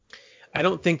I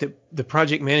don't think that the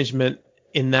project management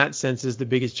in that sense is the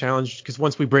biggest challenge, because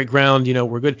once we break ground,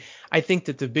 we're good. I think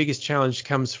that the biggest challenge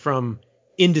comes from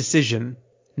indecision,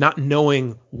 not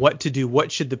knowing what to do,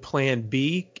 what should the plan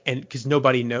be, and because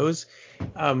nobody knows.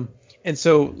 And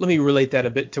so let me relate that a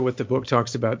bit to what the book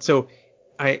talks about. So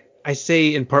I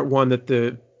say in part one that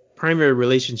the primary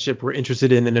relationship we're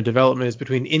interested in a development is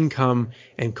between income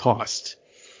and cost.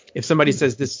 If somebody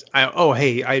says this,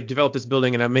 hey, I developed this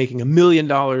building and I'm making $1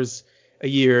 million a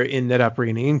year in net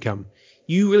operating income,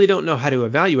 you really don't know how to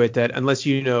evaluate that unless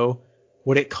you know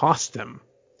what it cost them.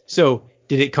 So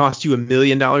did it cost you $1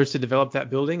 million to develop that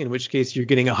building, in which case you're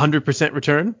getting 100%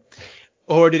 return?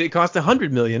 Or did it cost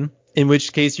 100 million, in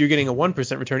which case you're getting a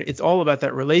 1% return? It's all about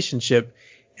that relationship.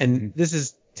 And this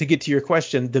is, to get to your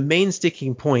question, the main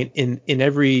sticking point in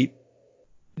every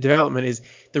development is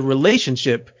the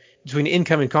relationship between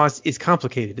income and cost is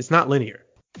complicated. It's not linear.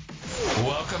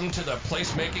 Welcome to the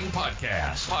Placemaking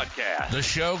Podcast. The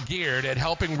show geared at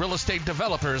helping real estate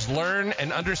developers learn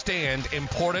and understand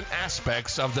important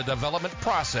aspects of the development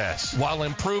process while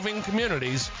improving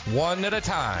communities one at a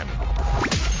time.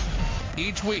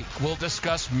 Each week, we'll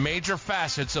discuss major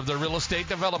facets of the real estate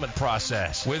development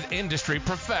process with industry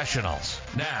professionals.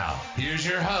 Now, here's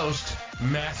your host,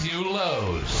 Matthew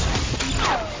Lowe's.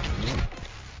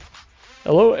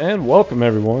 Hello and welcome,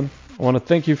 everyone. I want to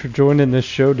thank you for joining this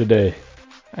show today.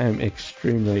 I am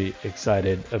extremely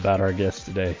excited about our guest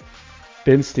today.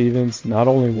 Ben Stevens not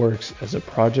only works as a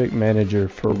project manager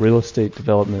for a real estate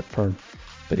development firm,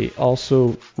 but he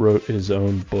also wrote his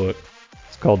own book.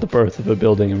 It's called The Birth of a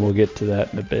Building, and we'll get to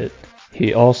that in a bit.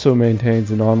 He also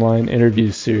maintains an online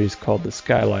interview series called the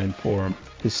Skyline Forum.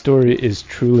 His story is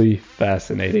truly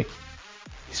fascinating.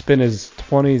 He spent his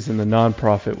 20s in the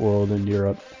nonprofit world in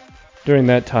Europe. During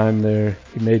that time there,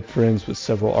 he made friends with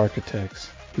several architects.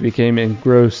 He became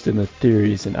engrossed in the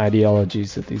theories and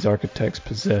ideologies that these architects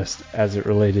possessed as it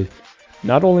related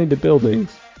not only to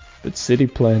buildings, but city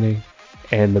planning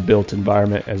and the built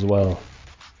environment as well.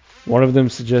 One of them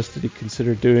suggested he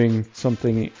consider doing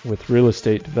something with real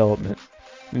estate development,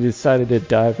 and he decided to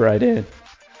dive right in.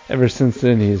 Ever since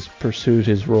then, he has pursued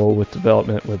his role with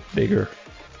development with vigor,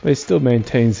 but he still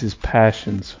maintains his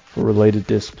passions for related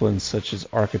disciplines such as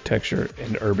architecture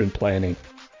and urban planning.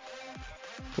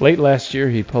 Late last year,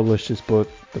 he published his book,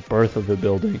 The Birth of a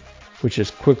Building, which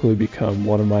has quickly become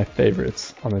one of my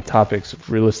favorites on the topics of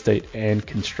real estate and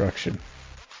construction.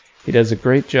 He does a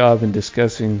great job in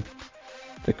discussing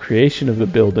the creation of a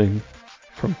building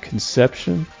from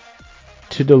conception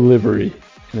to delivery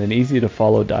in an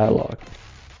easy-to-follow dialogue.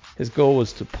 His goal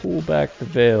was to pull back the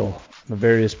veil on the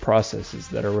various processes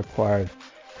that are required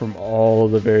from all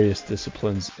of the various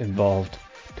disciplines involved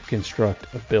to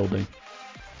construct a building.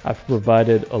 I've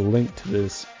provided a link to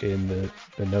this in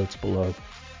the notes below.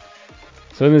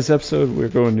 So in this episode, we're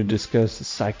going to discuss the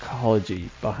psychology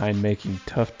behind making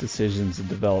tough decisions in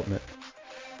development,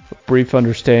 a brief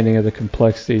understanding of the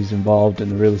complexities involved in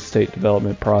the real estate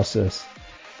development process,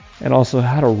 and also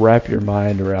how to wrap your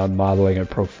mind around modeling a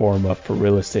pro forma for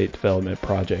real estate development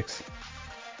projects.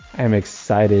 I am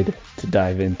excited to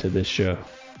dive into this show.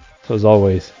 So as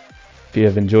always, if you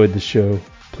have enjoyed the show,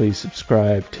 please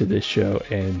subscribe to this show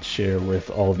and share with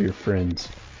all of your friends.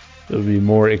 There will be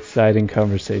more exciting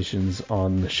conversations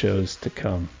on the shows to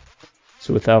come.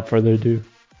 So without further ado,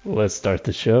 let's start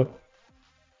the show.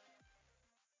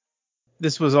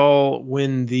 This was all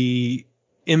when the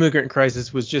immigrant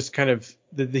crisis was just kind of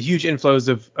the huge inflows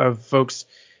of folks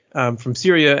from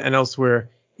Syria and elsewhere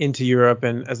into Europe.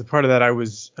 And as a part of that, I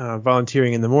was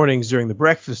volunteering in the mornings during the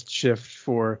breakfast shift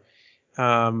for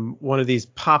one of these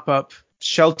pop-up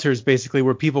shelters, basically,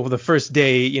 where people for the first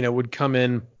day, would come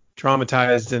in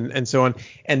traumatized and so on,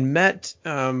 and met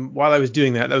while I was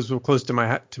doing that. That was close to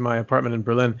my apartment in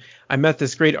Berlin. I met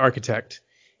this great architect,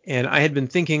 and I had been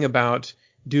thinking about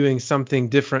doing something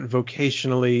different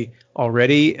vocationally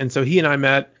already. And so he and I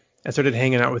met. I started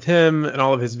hanging out with him and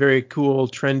all of his very cool,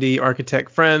 trendy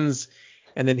architect friends.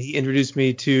 And then he introduced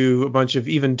me to a bunch of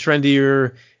even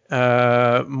trendier,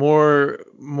 more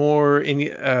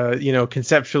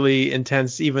conceptually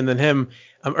intense even than him,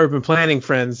 urban planning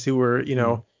friends who were,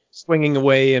 swinging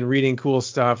away and reading cool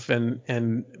stuff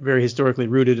and very historically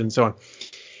rooted and so on.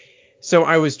 So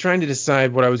I was trying to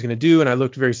decide what I was going to do, and I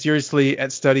looked very seriously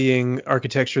at studying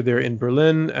architecture there in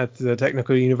Berlin at the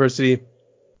Technical University,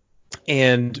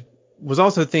 and was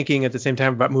also thinking at the same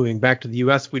time about moving back to the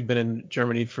U.S. We'd been in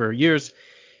Germany for years.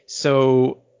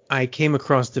 So I came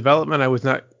across development. I was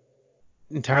not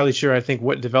entirely sure, I think,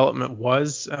 what development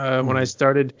was when I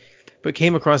started, but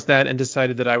came across that and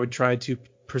decided that I would try to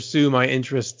pursue my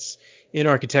interests in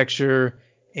architecture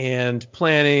and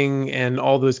planning and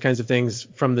all those kinds of things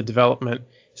from the development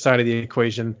side of the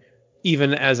equation,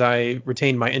 even as I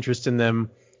retained my interest in them.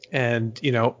 And,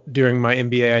 during my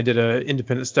MBA, I did an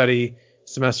independent study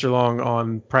semester long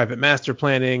on private master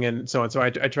planning and so on. So I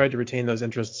tried to retain those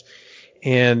interests.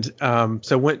 And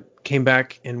so came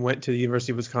back and went to the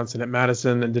University of Wisconsin at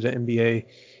Madison and did an MBA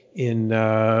in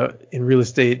real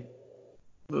estate,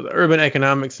 urban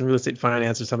economics and real estate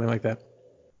finance or something like that.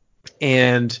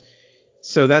 And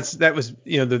so that was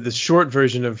the short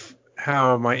version of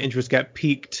how my interest got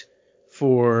piqued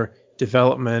for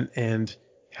development and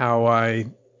how I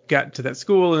got to that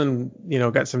school and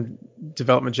got some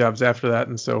development jobs after that.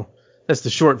 And so that's the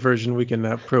short version. We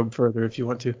can probe further if you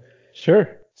want to.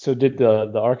 Sure. So did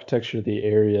the architecture of the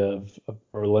area of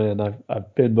Berlin?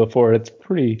 I've been before. It's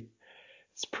pretty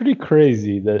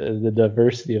crazy, the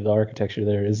diversity of the architecture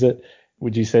there.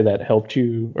 Would you say that helped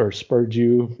you or spurred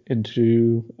you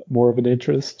into more of an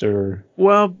interest? Or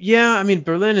Well, yeah, I mean,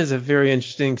 Berlin is a very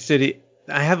interesting city.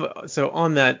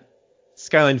 On that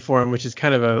Skyline Forum, which is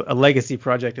kind of a legacy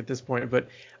project at this point, but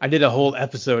I did a whole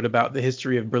episode about the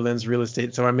history of Berlin's real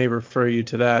estate, so I may refer you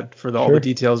to that for all the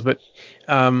details. But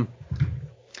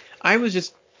I was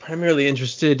just primarily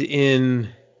interested in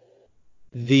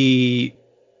the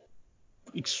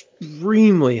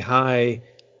extremely high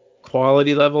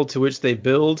quality level to which they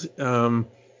build,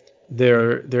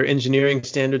 their engineering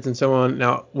standards and so on.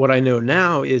 Now, what I know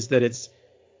now is that it's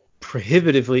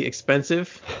prohibitively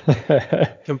expensive,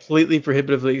 completely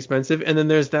prohibitively expensive. And then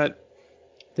there's that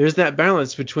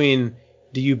balance between,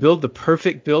 do you build the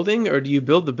perfect building or do you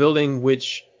build the building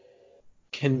which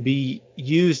can be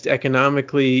used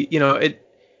economically?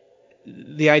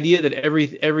 The idea that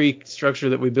every structure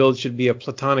that we build should be a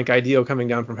platonic ideal coming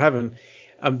down from heaven.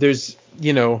 There's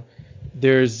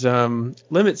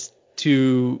limits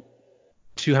to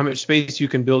how much space you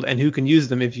can build and who can use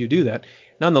them if you do that.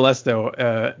 Nonetheless,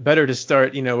 though, better to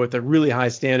start, with a really high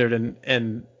standard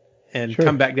and Sure.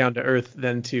 come back down to earth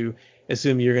than to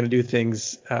assume you're going to do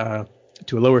things to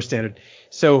a lower standard.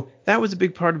 So that was a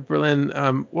big part of Berlin.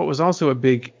 What was also a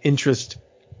big interest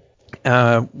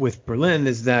with Berlin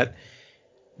is that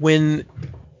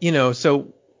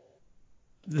so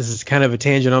this is kind of a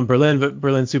tangent on Berlin, but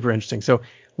Berlin's super interesting. So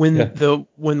when World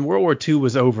War II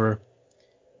was over,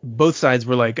 both sides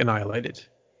were like annihilated,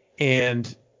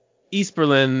 and East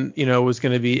Berlin, was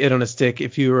going to be it on a stick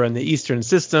if you were in the Eastern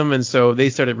system, and so they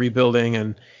started rebuilding,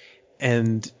 and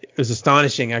it was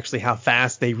astonishing actually how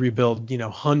fast they rebuilt,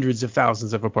 hundreds of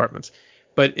thousands of apartments,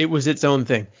 but it was its own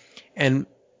thing, and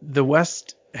the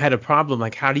West had a problem.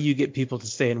 Like, how do you get people to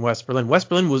stay in West Berlin? West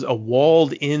Berlin was a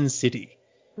walled-in city.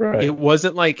 Right. It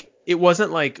wasn't like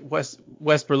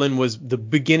West Berlin was the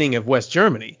beginning of West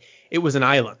Germany. It was an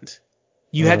island.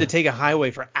 You had to take a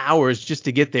highway for hours just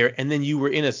to get there, and then you were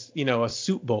in a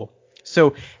soup bowl.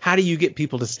 So how do you get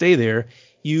people to stay there?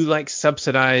 You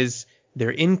subsidize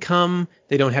their income.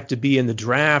 They don't have to be in the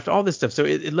draft, all this stuff. So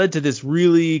it led to this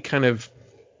really kind of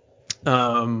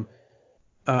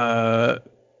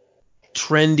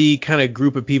trendy kind of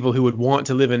group of people who would want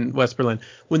to live in West Berlin.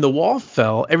 When the wall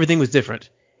fell, everything was different.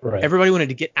 Right. Everybody wanted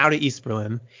to get out of East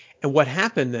Berlin. And what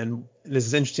happened then, this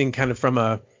is interesting kind of from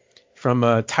a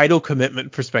title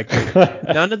commitment perspective,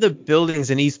 none of the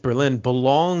buildings in East Berlin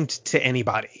belonged to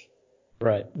anybody.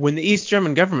 Right. When the East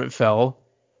German government fell,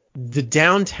 the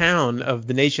downtown of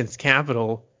the nation's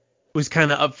capital was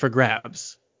kind of up for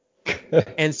grabs.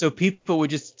 And so people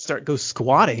would just go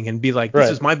squatting and be like,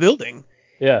 this is my building.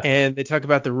 Yeah. And they talk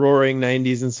about the roaring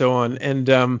 90s and so on.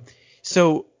 And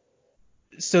so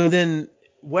then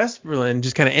West Berlin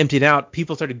just kind of emptied out.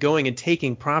 People started going and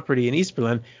taking property in East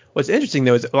Berlin. What's interesting,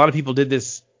 though, is a lot of people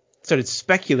started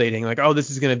speculating, like, oh,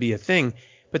 this is going to be a thing.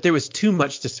 But there was too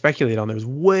much to speculate on. There was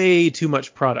way too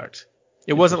much product.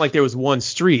 It wasn't like there was one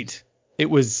street. It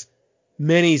was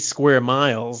many square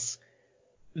miles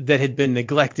that had been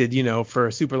neglected, for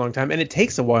a super long time. And it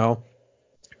takes a while.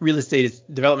 Real estate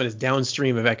development is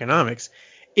downstream of economics.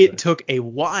 It took a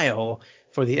while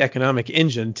for the economic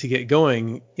engine to get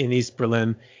going in East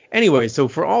Berlin. Anyway, so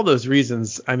for all those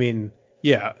reasons, I mean,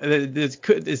 yeah,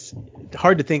 it's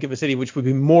hard to think of a city which would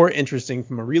be more interesting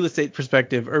from a real estate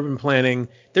perspective, urban planning.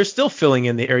 They're still filling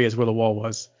in the areas where the wall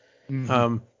was.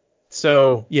 Mm-hmm.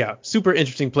 So, yeah, super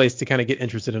interesting place to kind of get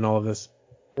interested in all of this.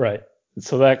 Right.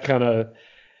 So that kind of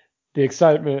the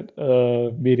excitement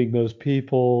of meeting those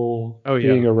people,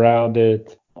 being around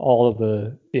it, all of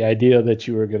the idea that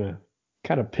you were going to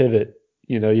kind of pivot,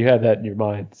 you had that in your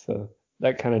mind. So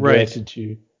that kind of directed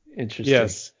you. Interesting.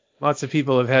 Yes. Lots of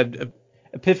people have had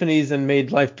epiphanies and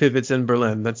made life pivots in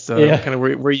Berlin. That's kind of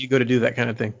where you go to do that kind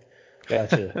of thing.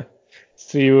 Gotcha.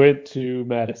 So you went to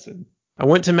Madison. I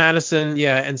went to Madison,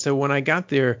 yeah. And so when I got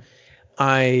there,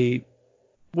 I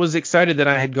was excited that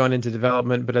I had gone into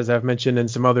development, but as I've mentioned in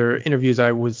some other interviews,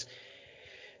 I was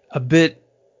a bit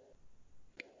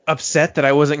upset that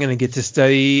I wasn't going to get to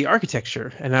study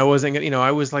architecture, and I wasn't going to,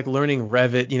 I was like learning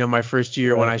Revit, my first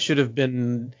year when I should have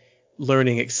been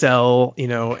learning Excel,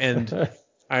 and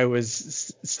I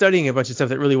was studying a bunch of stuff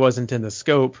that really wasn't in the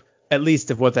scope, at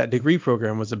least of what that degree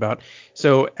program was about.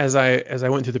 So as I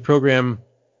went through the program,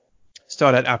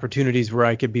 sought out opportunities where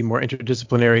I could be more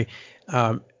interdisciplinary.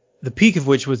 The peak of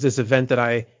which was this event that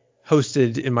I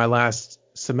hosted in my last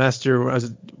semester. I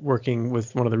was working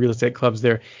with one of the real estate clubs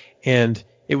there, and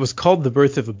it was called The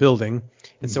Birth of a Building.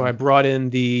 And so I brought in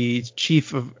the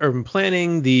chief of urban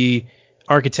planning, the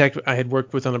architect I had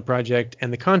worked with on a project,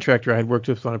 and the contractor I had worked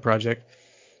with on a project.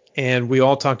 And we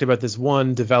all talked about this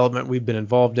one development we've been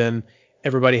involved in.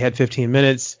 Everybody had 15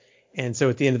 minutes. And so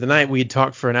at the end of the night, we'd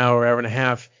talk for an hour, hour and a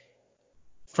half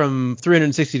from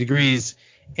 360 degrees.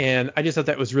 And I just thought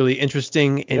that was really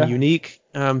interesting and unique.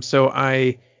 So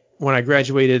when I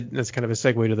graduated, and that's kind of a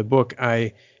segue to the book,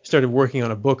 I started working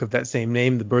on a book of that same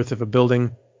name, The Birth of a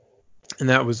Building. And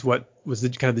that was what was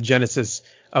kind of the genesis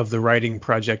of the writing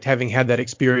project, having had that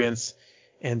experience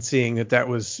and seeing that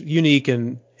was unique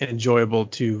and enjoyable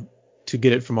to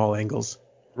get it from all angles.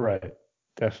 Right,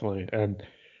 definitely. And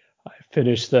I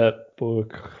finished that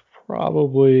book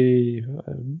probably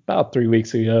about 3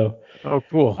 weeks ago. Oh,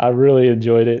 cool. I really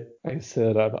enjoyed it. Like I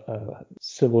said, I'm a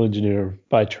civil engineer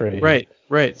by trade.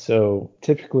 Right. So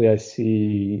typically I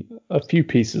see a few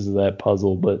pieces of that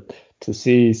puzzle, but to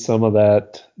see some of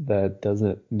that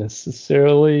doesn't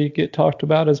necessarily get talked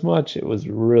about as much, it was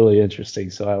really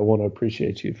interesting. So I want to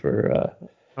appreciate you for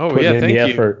putting in the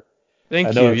effort.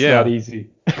 Thank you. I know it's not easy.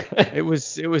 It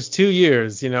was 2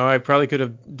 years. I probably could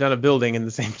have done a building in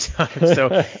the same time.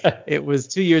 So it was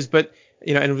 2 years, but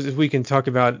and we can talk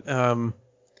about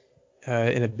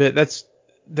in a bit.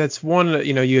 That's one.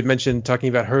 You had mentioned talking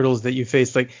about hurdles that you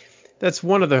faced. Like that's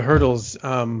one of the hurdles.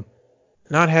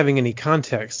 Not having any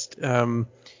context. So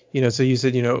you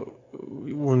said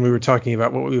when we were talking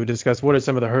about what we would discuss, what are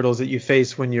some of the hurdles that you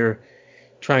face when you're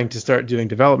trying to start doing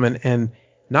development, and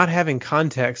not having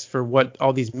context for what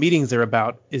all these meetings are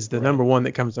about is the number one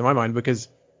that comes to my mind, because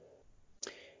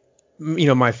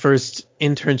my first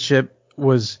internship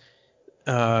was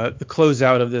the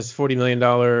closeout of this $40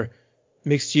 million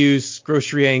mixed use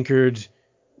grocery anchored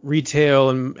retail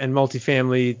and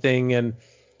multifamily thing, and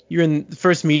you're in the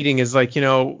first meeting is like,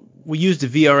 we used a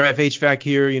VRF HVAC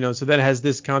here, so that has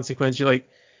this consequence. You're like,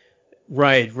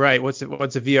 right. What's a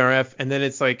VRF? And then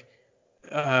it's like,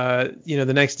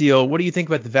 the next deal, what do you think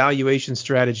about the valuation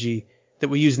strategy that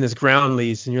we use in this ground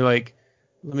lease? And you're like,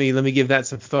 let me give that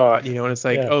some thought, and it's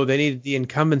like, oh, they needed the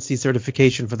incumbency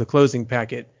certification for the closing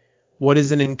packet. What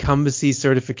is an incumbency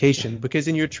certification? Because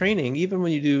in your training, even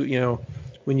when you do,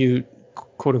 when you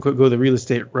quote unquote go the real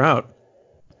estate route,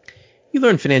 you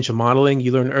learn financial modeling,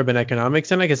 you learn urban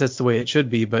economics, and I guess that's the way it should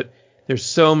be, but there's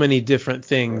so many different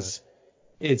things.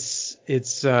 Right.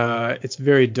 It's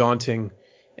very daunting.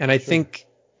 And I think,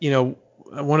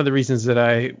 one of the reasons that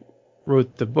I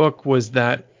wrote the book was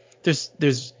that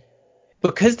there's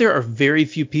because there are very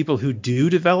few people who do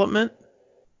development,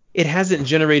 it hasn't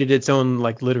generated its own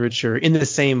like literature in the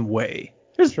same way.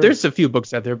 There's a few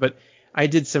books out there, but I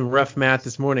did some rough math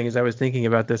this morning as I was thinking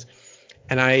about this,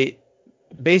 and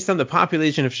based on the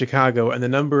population of Chicago and the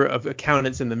number of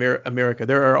accountants in America,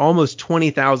 there are almost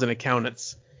 20,000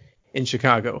 accountants in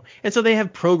Chicago. And so they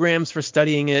have programs for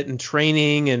studying it and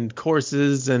training and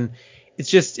courses, and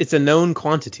it's a known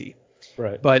quantity.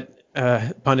 Right. But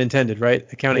pun intended, right?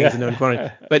 Accounting is a known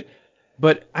quantity.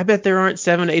 But I bet there aren't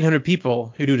 700-800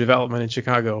 people who do development in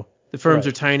Chicago. The firms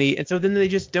are tiny, and so then they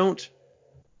just don't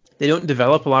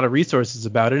develop a lot of resources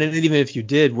about it. And even if you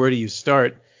did, where do you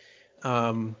start?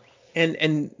 And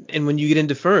when you get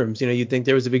into firms, you'd think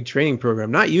there was a big training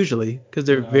program. Not usually, because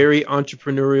they're very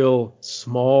entrepreneurial,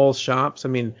 small shops. I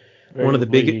mean, one of the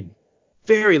big,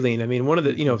 very lean. I mean, one of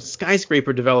the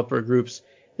skyscraper developer groups,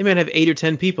 they might have 8 or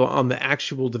 10 people on the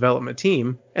actual development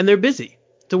team, and they're busy.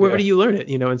 So where do you learn it?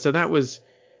 And so that was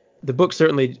the book.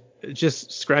 Certainly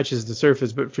just scratches the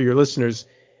surface, but for your listeners,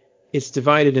 it's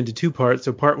divided into 2 parts.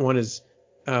 So part 1 is,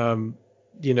 the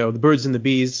birds and the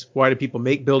bees. Why do people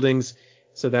make buildings?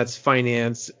 So that's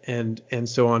finance and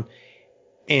so on.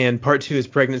 And part 2 is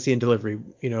pregnancy and delivery.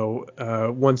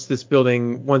 Once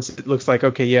it looks like,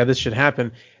 okay, yeah, this should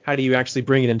happen, how do you actually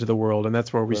bring it into the world? And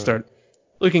that's where we start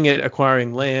looking at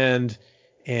acquiring land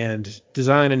and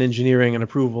design and engineering and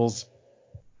approvals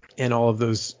and all of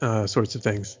those sorts of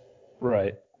things.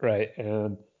 Right.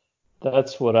 And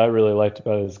That's what I really liked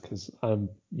about it, is because I'm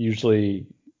usually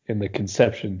in the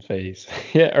conception phase,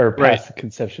 yeah, or Right. past the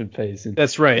conception phase,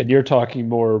 That's right. and you're talking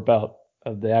more about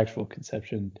the actual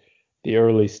conception, the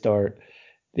early start,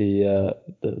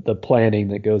 the planning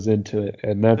that goes into it,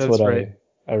 and that's what That's right.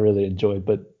 I really enjoyed.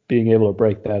 But being able to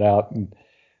break that out, and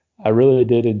I really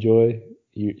did enjoy.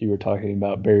 You were talking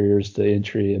about barriers to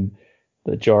entry and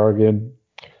the jargon.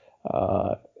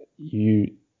 Uh,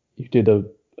 you you did a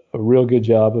real good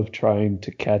job of trying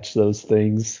to catch those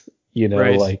things,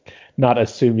 Right. like not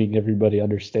assuming everybody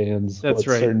understands That's what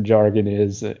right. certain jargon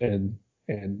is, and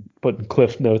putting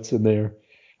cliff notes in there.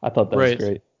 I thought that was Right.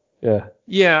 great. Yeah.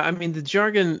 Yeah. I mean, the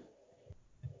jargon,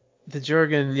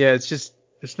 yeah,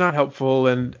 it's not helpful.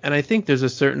 And I think there's a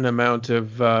certain amount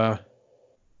of,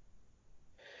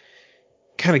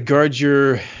 kind of guard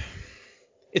your,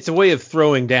 it's a way of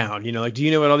throwing down, like, do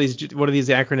you know what do these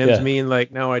acronyms Yeah. mean?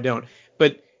 Like, no, I don't.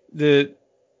 But the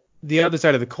other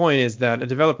side of the coin is that a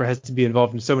developer has to be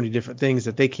involved in so many different things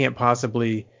that they can't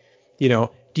possibly, do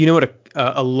you know what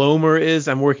a loamer is?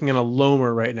 I'm working on a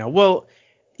loamer right now. Well,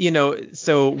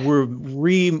 so we're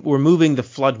moving the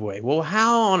floodway. Well,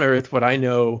 how on earth would I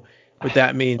know what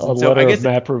that means? A And so I letter of guess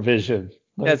map revision.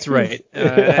 that's Like, right.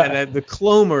 And, yeah. the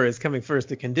clomer is coming first,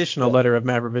 the conditional Yeah. letter of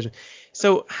map revision.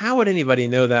 So how would anybody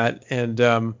know that? And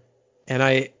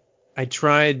I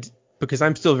tried, because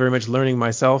I'm still very much learning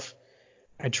myself.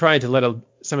 I tried to let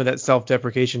some of that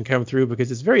self-deprecation come through,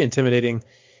 because it's very intimidating,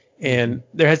 and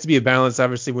there has to be a balance,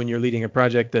 obviously, when you're leading a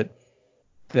project,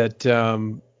 that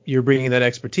you're bringing that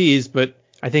expertise. But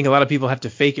I think a lot of people have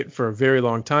to fake it for a very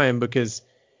long time, because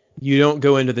you don't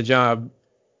go into the job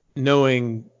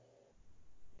knowing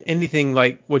anything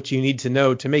like what you need to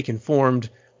know to make informed,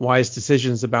 wise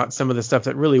decisions about some of the stuff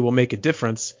that really will make a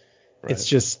difference. It's Right.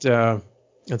 just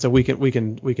and so we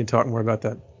can talk more about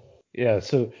that. Yeah,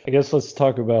 so I guess let's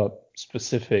talk about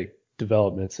specific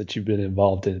developments that you've been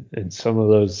involved in, and some of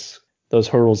those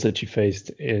hurdles that you faced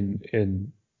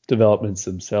in developments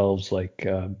themselves, like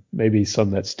maybe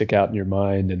some that stick out in your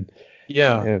mind,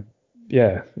 Yeah, and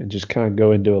yeah, and just kind of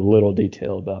go into a little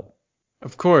detail about.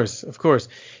 of course, of course.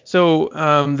 So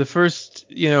the first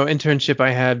internship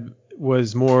I had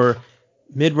was more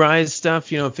mid-rise stuff,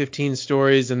 15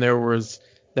 stories, and there was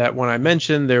that one I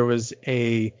mentioned. There was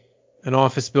an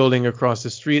office building across the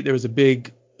street. There was a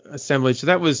big assemblage. So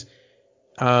that was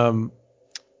um,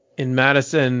 in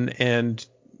Madison, and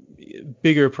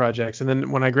bigger projects. And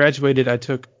then when I graduated, I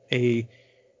took a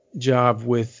job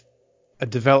with a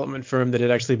development firm that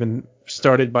had actually been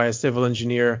started by a civil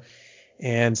engineer.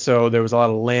 And so there was a lot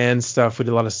of land stuff. We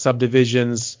did a lot of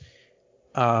subdivisions.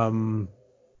 Um,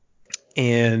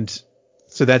 and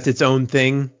so that's its own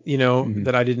thing, Mhm.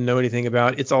 that I didn't know anything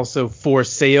about. It's also for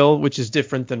sale, which is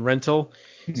different than rental.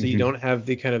 So you Mhm. don't have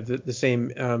the kind of the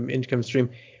same income stream.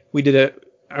 We did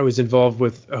I was involved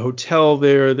with a hotel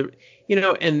there,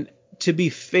 and to be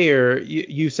fair,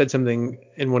 you said something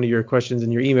in one of your questions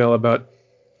in your email about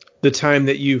the time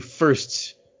that you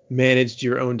first managed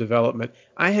your own development.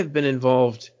 I have been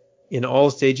involved in all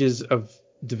stages of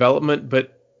development,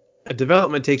 but a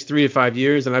development takes 3 to 5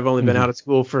 years, and I've only been out Mhm. of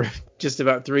school for just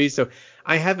about three. So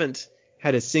I haven't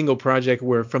had a single project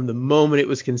where from the moment it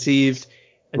was conceived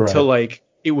until Right. like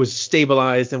it was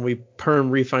stabilized and we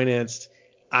perm refinanced,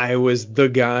 I was the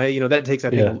guy. That takes, I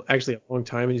Yeah. think, actually a long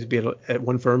time. I used to be at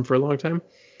one firm for a long time.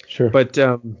 Sure. But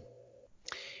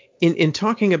in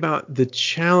talking about the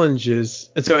challenges,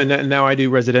 and now I do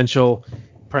residential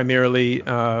primarily,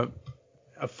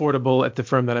 affordable at the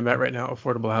firm that I'm at right now,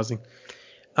 affordable housing.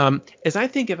 As I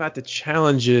think about the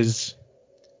challenges,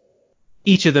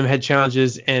 each of them had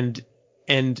challenges, and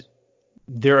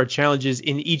there are challenges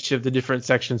in each of the different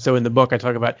sections. So in the book, I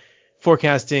talk about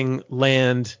forecasting,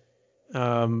 land,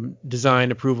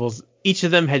 design approvals. Each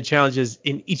of them had challenges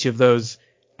in each of those.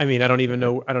 I mean, I don't even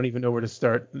know where to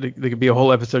start. There could be a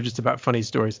whole episode just about funny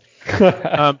stories.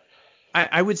 Um,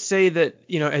 I would say that,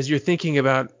 as you're thinking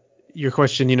about your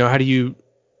question, how do you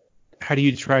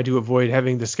try to avoid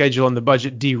having the schedule and the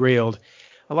budget derailed?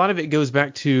 A lot of it goes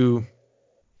back to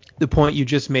the point you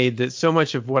just made, that so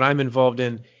much of what I'm involved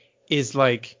in is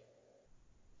like,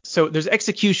 so there's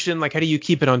execution, like how do you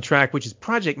keep it on track, which is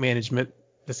project management,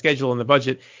 the schedule and the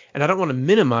budget. And I don't want to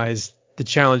minimize the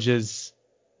challenges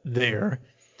there.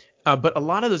 But a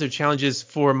lot of those are challenges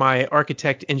for my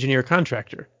architect, engineer,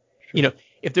 contractor. You Sure. know,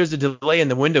 if there's a delay in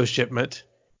the window shipment,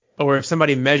 or if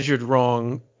somebody measured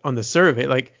wrong on the survey,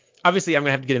 like obviously I'm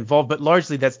gonna have to get involved, but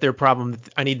largely that's their problem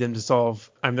that I need them to solve.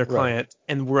 I'm their Right. client,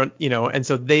 and and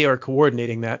so they are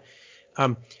coordinating that.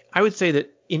 Um, I would say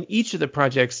that in each of the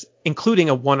projects, including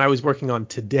a one I was working on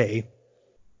today,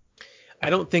 I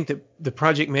don't think that the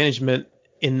project management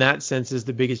in that sense is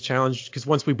the biggest challenge, because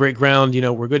once we break ground,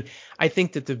 we're good. I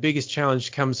think that the biggest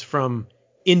challenge comes from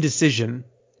indecision,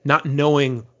 not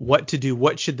knowing what to do,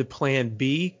 what should the plan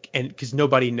be, and because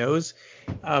nobody knows.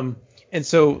 And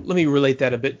so let me relate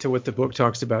that a bit to what the book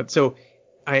talks about. So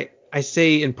I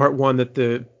say in part one that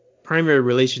the primary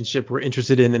relationship we're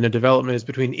interested in a development is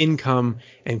between income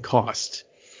and cost.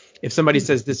 If somebody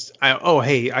says this,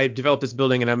 hey, I developed this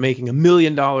building and I'm making $1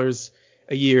 million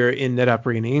a year in net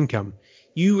operating income,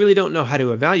 you really don't know how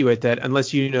to evaluate that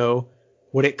unless you know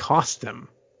what it cost them.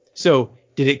 So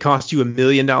did it cost you $1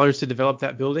 million to develop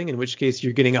that building, in which case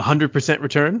you're getting 100%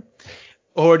 return?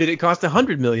 Or did it cost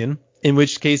 100 million, in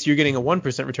which case you're getting a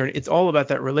 1% return? It's all about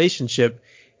that relationship.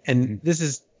 And this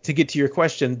is, to get to your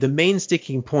question, the main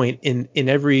sticking point in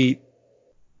every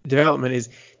development is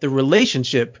the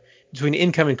relationship between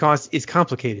income and cost is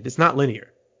complicated. It's not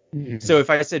linear. Mm-hmm. So if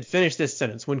I said, finish this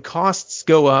sentence, when costs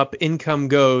go up, income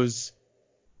goes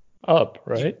up,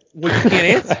 right? You can't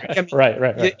answer. I mean,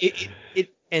 right.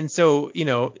 And so,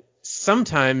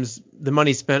 sometimes the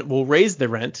money spent will raise the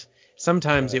rent.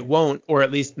 Sometimes it won't, or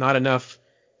at least not enough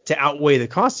to outweigh the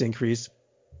cost increase.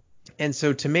 And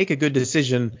so to make a good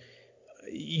decision,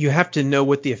 you have to know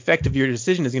what the effect of your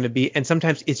decision is going to be. And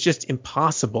sometimes it's just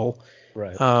impossible.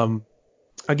 Right.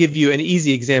 I'll give you an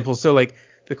easy example. So like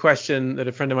the question that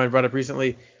a friend of mine brought up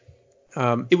recently,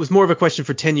 it was more of a question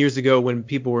for 10 years ago when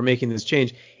people were making this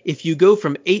change. If you go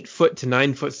from 8-foot to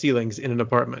 9-foot ceilings in an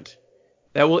apartment,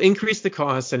 that will increase the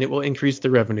costs and it will increase the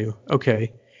revenue.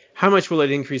 Okay. How much will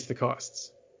it increase the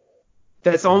costs?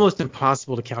 That's almost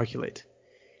impossible to calculate.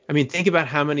 I mean, think about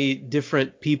how many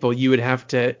different people you would have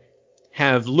to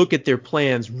have look at their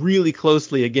plans really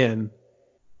closely again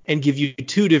and give you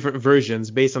two different versions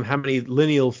based on how many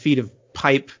lineal feet of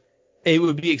pipe. It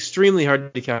would be extremely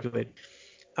hard to calculate.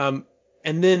 And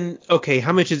then, okay,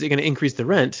 how much is it going to increase the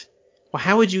rent? Well,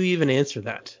 how would you even answer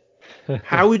that?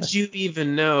 How would you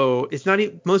even know? It's not.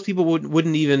 Most people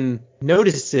wouldn't even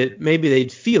notice it. Maybe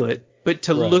they'd feel it. But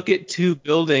to look at two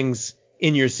buildings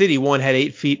in your city, one had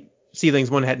 8 feet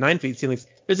ceilings, one had 9 feet ceilings,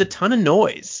 there's a ton of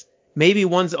noise. Maybe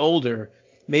one's older.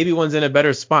 Maybe one's in a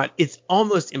better spot. It's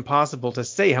almost impossible to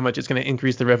say how much it's going to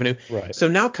increase the revenue. Right. So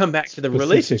now come back to the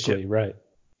relationship. Right.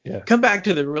 Yeah. Come back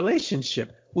to the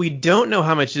relationship. We don't know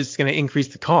how much it's going to increase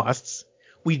the costs.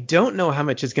 We don't know how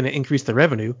much is going to increase the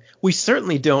revenue. We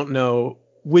certainly don't know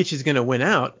which is going to win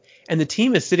out. And the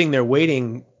team is sitting there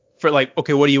waiting for like,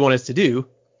 okay, what do you want us to do?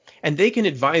 And they can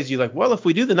advise you like, well, if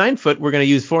we do the 9-foot, we're going to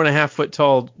use 4.5-foot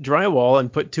tall drywall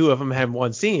and put 2 of them have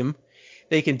one seam.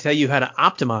 They can tell you how to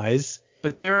optimize,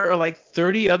 but there are like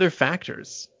 30 other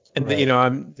factors. And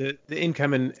the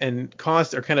income and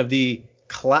cost are kind of the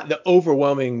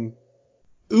overwhelming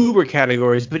uber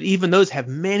categories, but even those have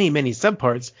many, many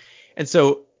subparts. And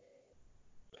so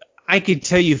I could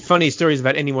tell you funny stories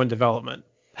about any one development.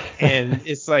 And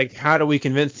it's like, how do we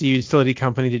convince the utility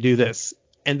company to do this?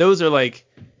 And those are,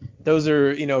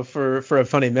 for a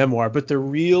funny memoir. But the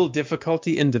real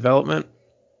difficulty in development,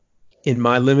 in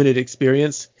my limited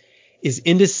experience, is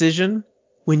indecision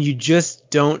when you just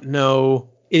don't know.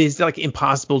 It is like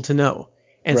impossible to know.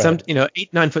 And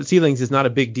 8-9 foot ceilings is not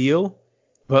a big deal,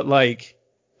 but like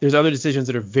there's other decisions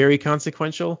that are very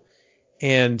consequential.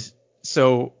 And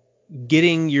so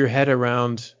getting your head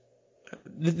around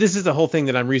this is the whole thing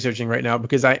that I'm researching right now,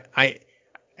 because I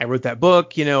wrote that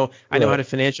book, I know how to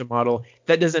financial model.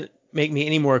 That doesn't make me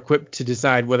any more equipped to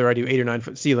decide whether I do 8 or 9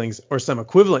 foot ceilings or some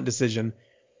equivalent decision.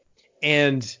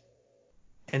 And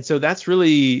so that's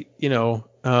really,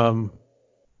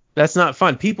 that's not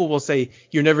fun. People will say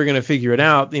you're never going to figure it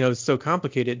out. It's so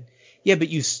complicated. Yeah, but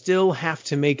you still have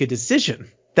to make a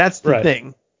decision. That's the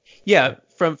thing. Yeah.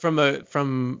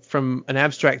 From an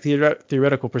abstract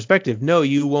theoretical perspective, no,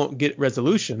 you won't get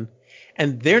resolution.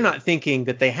 And they're not thinking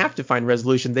that they have to find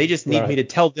resolution. They just need me to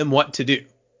tell them what to do.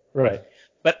 Right.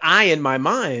 But I, in my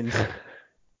mind,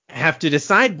 have to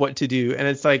decide what to do. And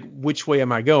it's like, which way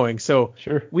am I going? So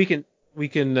we can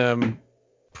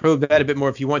probe that a bit more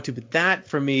if you want to. But that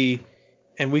for me,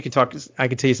 and we can talk, I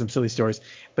could tell you some silly stories,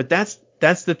 but that's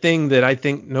the thing that I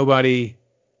think nobody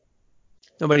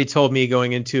told me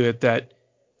going into it, that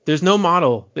there's no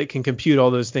model that can compute all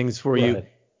those things for you.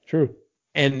 True.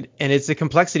 And it's a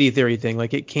complexity theory thing.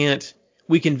 Like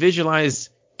we can visualize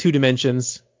 2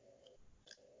 dimensions.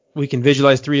 We can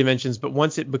visualize 3 dimensions, but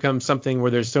once it becomes something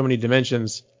where there's so many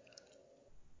dimensions,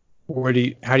 how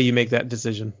do you make that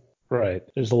decision? Right.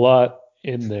 There's a lot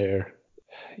in there.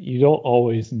 You don't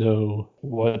always know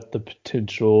what the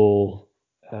potential,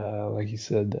 like you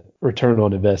said, return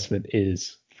on investment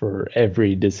is for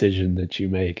every decision that you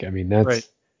make. I mean,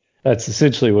 That's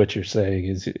essentially what you're saying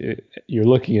is you're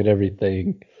looking at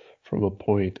everything from a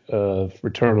point of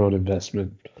return on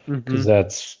investment because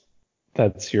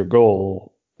that's your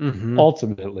goal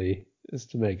ultimately is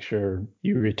to make sure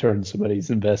you return somebody's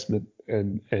investment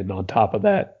and on top of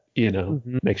that,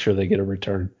 make sure they get a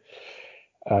return.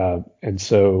 And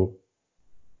so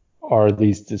are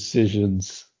these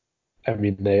decisions, I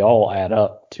mean, they all add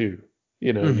up to,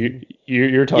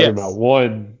 you're talking about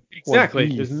one. Exactly. One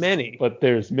piece, there's many. But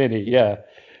there's many, yeah.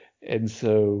 And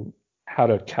so how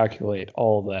to calculate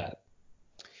all that.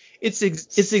 It's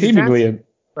seemingly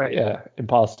right.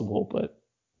 Impossible, but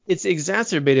it's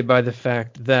exacerbated by the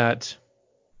fact that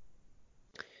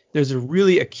there's a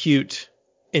really acute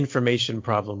information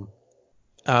problem.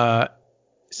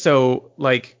 So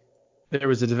like there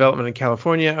was a development in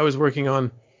California I was working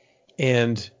on,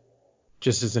 and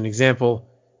just as an example,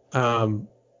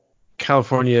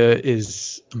 California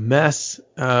is a mess,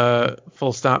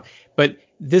 full stop. But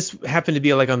this happened to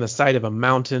be like on the side of a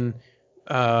mountain.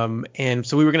 And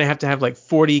so we were going to have like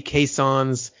 40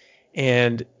 caissons,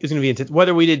 and it was going to be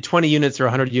whether we did 20 units or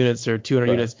 100 units or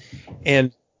 200 units.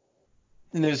 And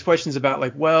there's questions about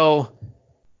like, well,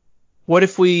 what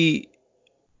if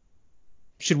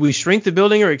should we shrink the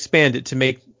building or expand it to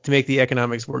make the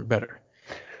economics work better?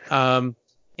 And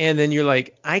then you're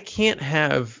like, I can't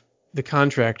have the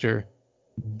contractor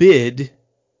bid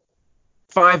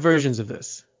 5 versions of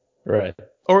this. Right.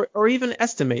 Or even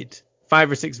estimate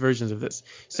 5 or 6 versions of this.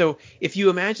 So if you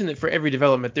imagine that for every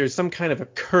development, there's some kind of a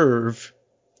curve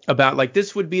about like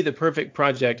this would be the perfect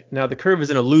project. Now the curve is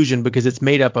an illusion because it's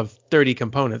made up of 30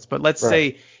 components. But let's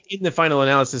say in the final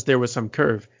analysis, there was some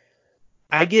curve.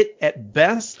 I get at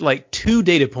best like 2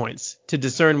 data points to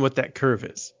discern what that curve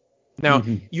is. Now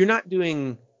you're not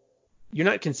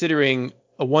considering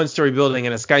a 1-story building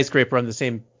and a skyscraper on the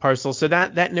same parcel. So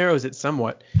that narrows it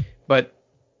somewhat. But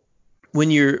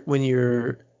when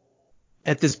you're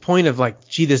at this point of like,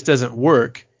 gee, this doesn't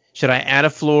work, should I add a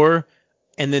floor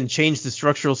and then change the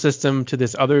structural system to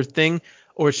this other thing?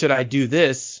 Or should I do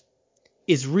this?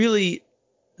 Is really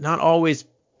not always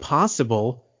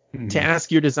possible to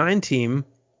ask your design team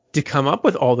to come up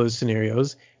with all those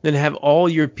scenarios, then have all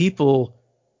your people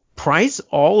price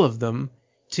all of them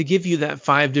to give you that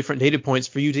 5 different data points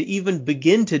for you to even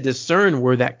begin to discern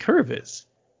where that curve is.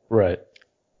 Right.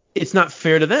 It's not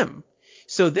fair to them.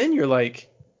 So then you're like,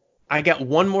 I got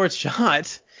one more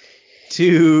shot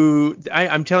to,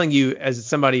 I'm telling you as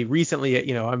somebody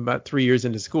recently, I'm about 3 years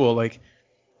into school, like,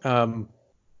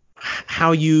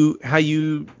 how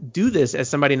you do this as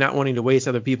somebody not wanting to waste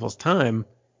other people's time.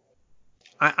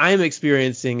 I am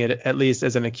experiencing it at least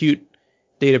as an acute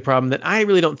data problem that I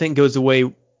really don't think goes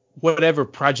away whatever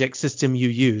project system you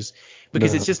use,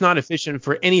 because it's just not efficient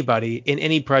for anybody in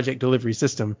any project delivery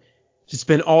system to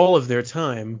spend all of their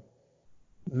time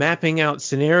mapping out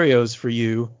scenarios for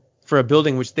you for a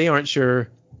building which they aren't sure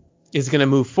is going to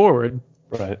move forward.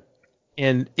 Right.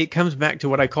 And it comes back to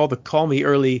what I call the call me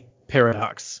early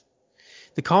paradox.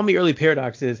 The call me early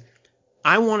paradox is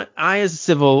I as a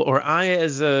civil or I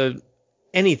as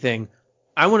anything,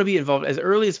 I want to be involved as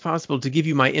early as possible to give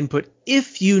you my input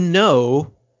if you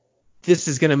know this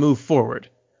is going to move forward.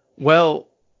 Well,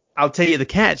 I'll tell you the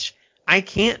catch. I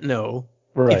can't know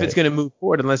if it's going to move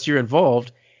forward unless you're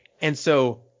involved. And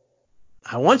so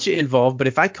I want you involved, but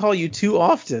if I call you too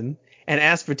often and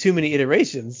ask for too many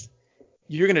iterations,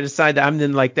 you're going to decide that I'm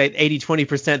then like that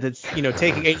 80-20% that's,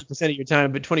 taking 80% of your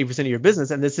time, but 20% of your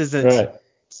business. And this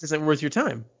isn't worth your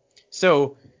time.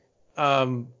 So,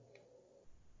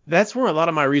 that's where a lot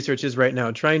of my research is right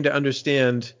now, trying to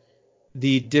understand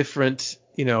the different,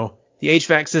 the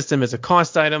HVAC system is a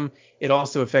cost item. It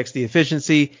also affects the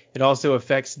efficiency. It also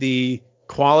affects the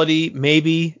quality,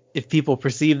 maybe, if people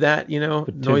perceive that,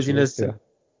 noisiness. Yeah.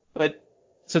 But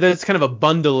so that's kind of a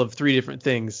bundle of 3 different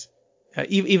things.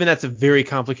 Even that's a very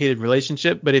complicated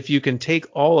relationship. But if you can take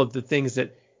all of the things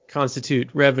that constitute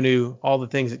revenue, all the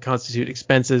things that constitute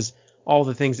expenses, all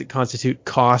the things that constitute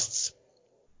costs,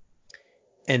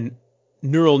 and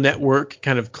neural network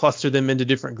kind of cluster them into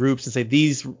different groups and say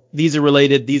these are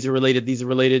related, these are related, these are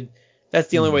related. That's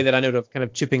the only way that I know of kind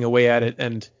of chipping away at it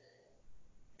and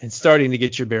starting to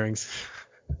get your bearings.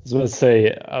 I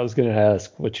was going to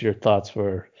ask what your thoughts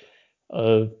were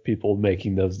of people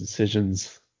making those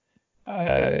decisions.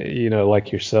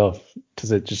 Like yourself,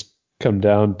 does it just come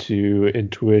down to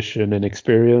intuition and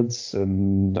experience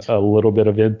and a little bit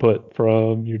of input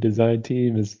from your design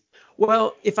team?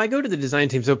 Well, if I go to the design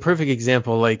team, so perfect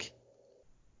example, like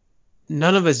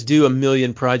none of us do a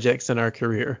million projects in our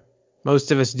career.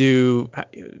 Most of us do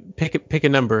pick a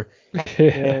number.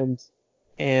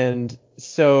 And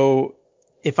so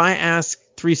if I ask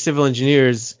 3 civil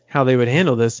engineers how they would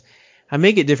handle this, I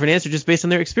may get different answers just based on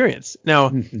their experience.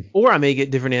 Now, or I may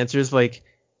get different answers like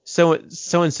so and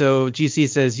so GC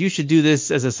says you should do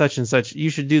this as a such and such. You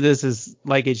should do this as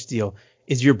light gauge steel.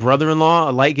 Is your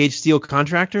brother-in-law a light gauge steel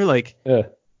contractor? Like, Yeah.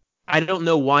 I don't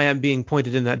know why I'm being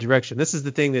pointed in that direction. This is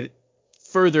the thing that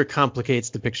further complicates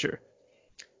the picture.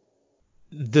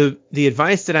 The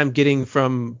advice that I'm getting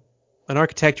from an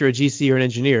architect or a GC or an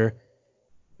engineer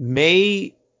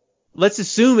let's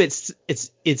assume it's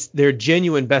their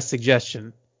genuine best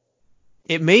suggestion.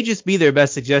 It may just be their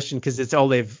best suggestion because it's all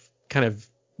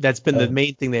that's been the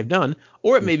main thing they've done,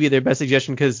 or it may be their best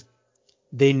suggestion because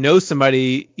they know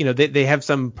somebody, they have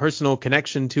some personal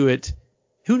connection to it.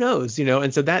 Who knows,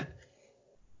 and so that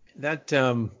I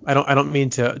don't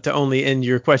mean to only end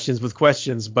your questions with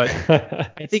questions, but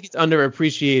I think it's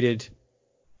underappreciated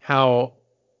how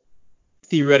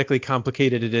theoretically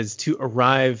complicated it is to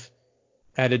arrive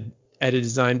at a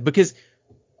design because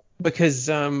I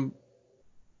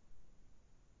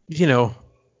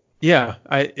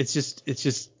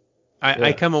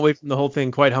come away from the whole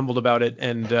thing quite humbled about it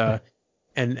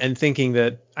and thinking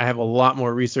that I have a lot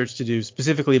more research to do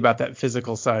specifically about that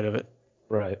physical side of it.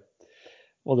 Right.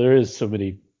 Well, there is so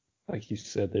many, like you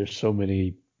said, there's so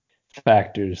many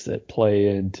factors that play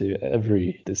into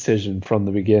every decision from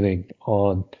the beginning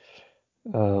on.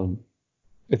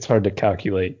 It's hard to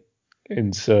calculate.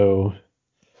 And so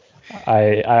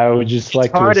I would just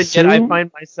like to assume. And yet I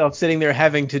find myself sitting there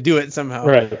having to do it somehow.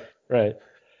 Right.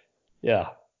 Yeah.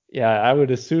 I would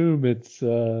assume it's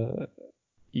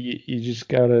you just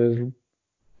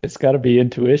it's gotta be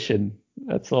intuition.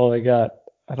 That's all I got.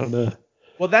 I don't know.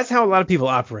 Well, that's how a lot of people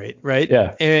operate, right?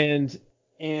 Yeah. And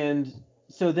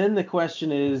so then the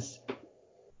question is,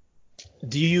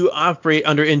 do you operate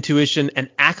under intuition and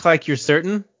act like you're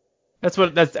certain?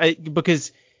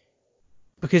 Because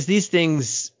these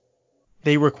things,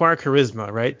 they require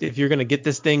charisma, right? If you're going to get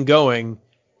this thing going,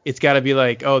 it's got to be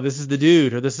like, oh, this is the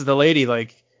dude or this is the lady.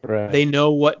 Like, They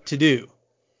know what to do.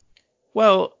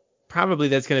 Well, probably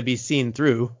that's going to be seen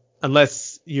through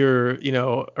unless you're,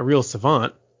 a real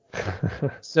savant.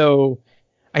 So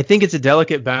I think it's a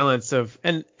delicate balance of,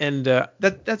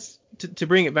 that's to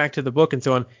bring it back to the book and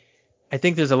so on. I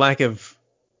think there's a lack of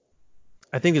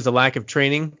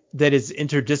training that is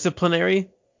interdisciplinary.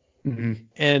 Mm-hmm.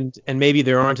 And maybe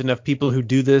there aren't enough people who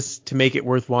do this to make it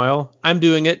worthwhile. I'm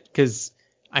doing it because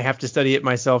I have to study it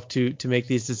myself to make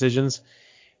these decisions.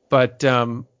 But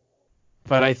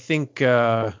I think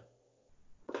I'll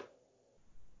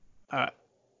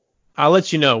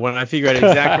let you know when I figure out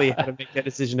exactly how to make that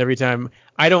decision every time.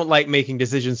 I don't like making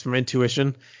decisions from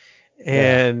intuition,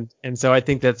 and so I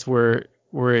think that's where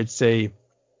it's you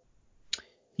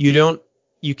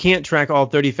can't track all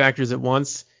 30 factors at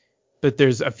once. But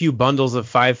there's a few bundles of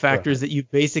 5 factors that you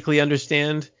basically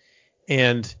understand.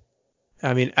 And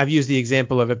I mean, I've used the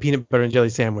example of a peanut butter and jelly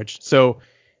sandwich. So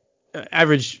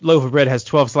average loaf of bread has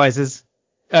 12 slices,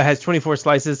 has 24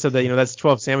 slices. So that, that's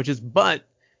 12 sandwiches. But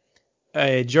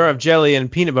a jar of jelly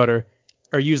and peanut butter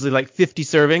are usually like 50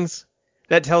 servings.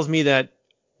 That tells me that,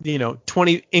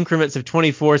 20 increments of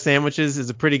 24 sandwiches is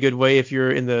a pretty good way if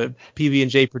you're in the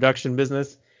PB&J production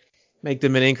business. Make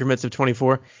them in increments of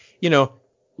 24.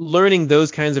 Learning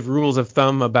those kinds of rules of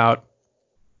thumb about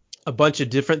a bunch of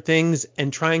different things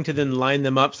and trying to then line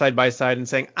them up side by side and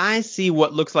saying, I see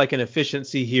what looks like an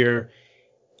efficiency here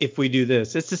if we do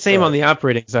this. It's the same on the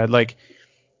operating side. Like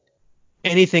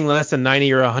anything less than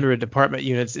 90 or 100 department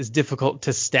units is difficult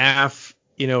to staff,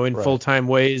 in full-time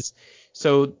ways.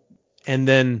 So, and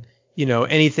then,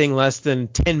 anything less than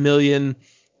 10 million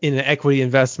in an equity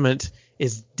investment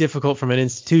is difficult from an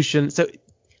institution. So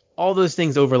all those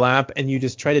things overlap, and you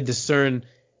just try to discern.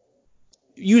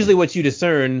 Usually what you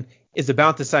discern is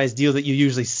about the size deal that you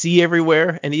usually see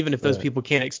everywhere, and even if those people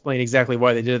can't explain exactly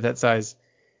why they did it that size,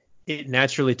 it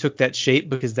naturally took that shape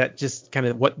because that just kind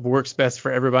of what works best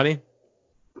for everybody.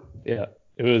 Yeah,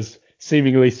 it was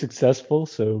seemingly successful,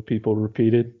 so people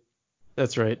repeated.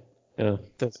 That's right. Yeah,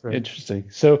 that's right. Interesting.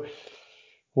 So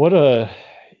what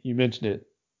you mentioned it,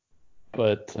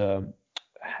 but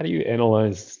how do you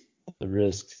analyze the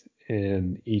risks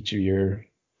in each of your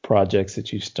projects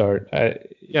that you start?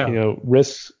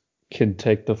 Risks can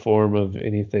take the form of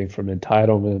anything from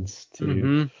entitlements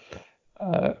to,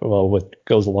 what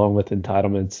goes along with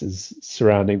entitlements is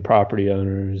surrounding property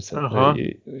owners,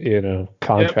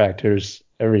 contractors,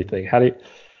 everything. How do you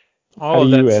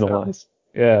analyze? Stuff.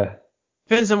 Yeah.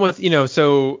 Depends on what,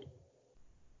 so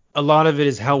a lot of it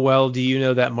is how well do you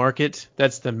know that market?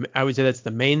 I would say that's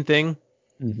the main thing.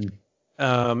 Mm-hmm.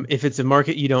 If it's a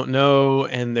market you don't know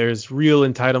and there's real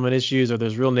entitlement issues or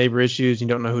there's real neighbor issues, you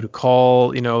don't know who to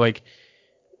call, like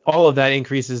all of that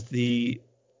increases the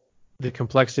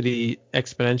complexity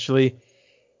exponentially.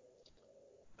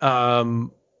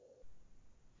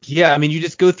 Yeah, I mean, you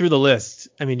just go through the list.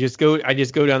 I mean, I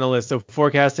just go down the list. So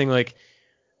forecasting, like,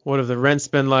 what have the rents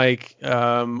been like?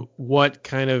 What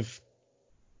kind of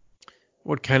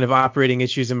operating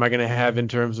issues am I going to have in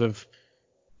terms of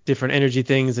different energy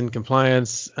things and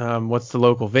compliance? What's the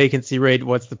local vacancy rate?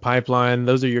 What's the pipeline?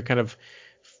 Those are your kind of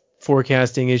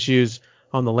forecasting issues.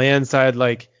 On the land side,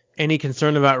 like any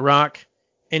concern about rock,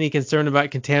 any concern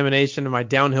about contamination, am I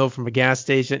downhill from a gas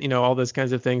station? All those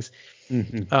kinds of things.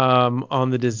 Mm-hmm. On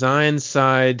the design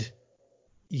side,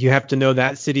 you have to know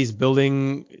that city's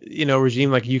building,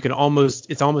 regime. Like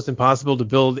it's almost impossible to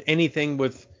build anything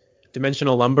with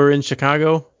dimensional lumber in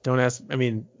Chicago. Don't ask. I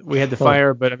mean, we had the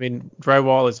fire, but I mean,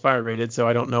 drywall is fire rated, so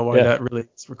I don't know why that really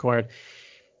is required.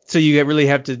 So you really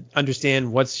have to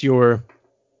understand what is your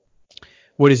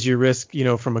risk,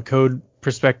 from a code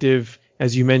perspective,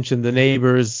 as you mentioned, the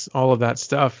neighbors, all of that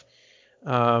stuff.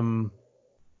 From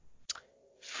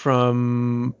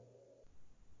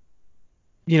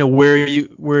where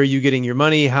are you getting your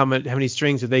money? How many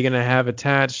strings are they going to have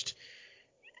attached?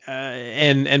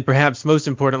 And perhaps most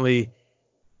importantly,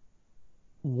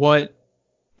 what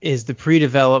is the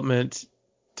pre-development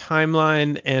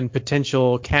timeline and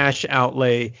potential cash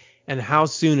outlay, and how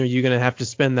soon are you going to have to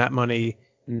spend that money?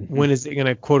 Mm-hmm. When is it going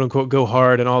to quote unquote go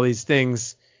hard, and all these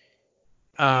things?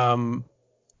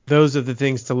 Those are the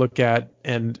things to look at,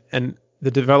 and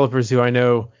the developers who I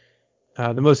know,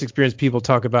 the most experienced people,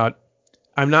 talk about,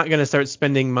 I'm not going to start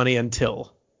spending money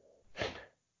until.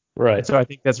 Right. So I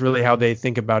think that's really how they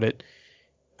think about it.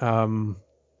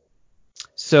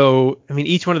 So, I mean,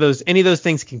 any of those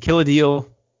things can kill a deal,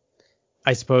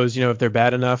 I suppose, if they're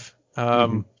bad enough.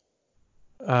 But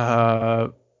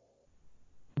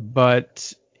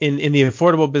in the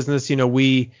affordable business,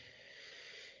 we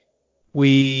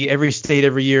every state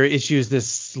every year issues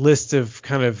this list of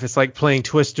kind of, it's like playing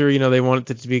Twister, they want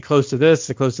it to be close to this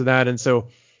and close to that. And so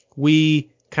we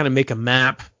kind of make a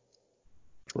map,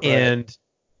 right.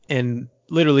 and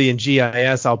literally in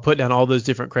GIS, I'll put down all those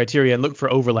different criteria and look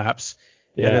for overlaps.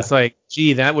 Yeah. And it's like,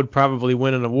 gee, that would probably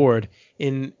win an award.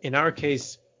 In our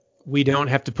case, we don't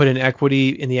have to put in equity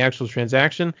in the actual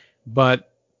transaction,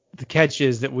 but the catch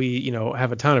is that we,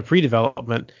 have a ton of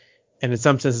pre-development, and in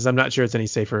some senses, I'm not sure it's any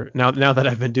safer now that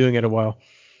I've been doing it a while.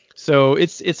 So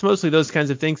it's mostly those kinds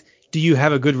of things. Do you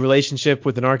have a good relationship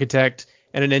with an architect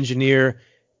and an engineer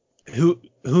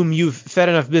whom you've fed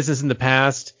enough business in the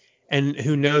past, and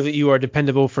who know that you are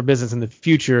dependable for business in the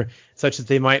future, such that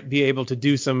they might be able to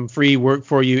do some free work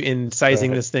for you in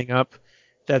sizing this thing up?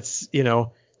 That's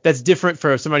different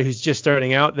for somebody who's just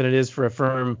starting out than it is for a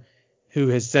firm who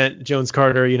has sent Jones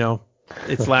Carter,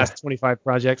 its last 25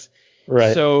 projects.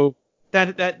 Right. So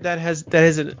that has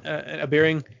a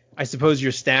bearing. I suppose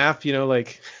your staff,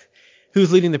 like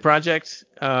who's leading the project.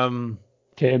 Can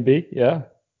be, yeah,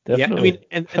 definitely. Yeah, I mean,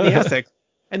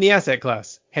 and the asset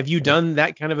class. Have you done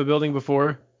that kind of a building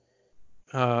before?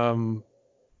 All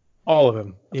of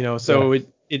them, So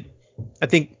I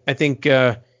think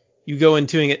you go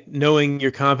into it knowing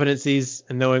your competencies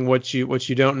and knowing what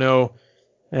you don't know,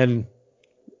 and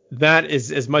that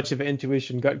is as much of an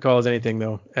intuition gut call as anything,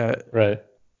 though. Right.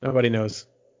 Nobody knows.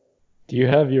 Do you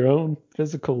have your own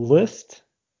physical list,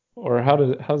 or how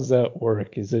does that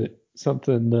work? Is it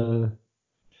something?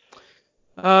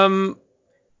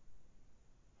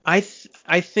 I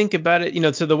think about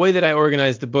it, so the way that I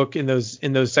organize the book in those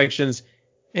sections,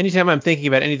 anytime I'm thinking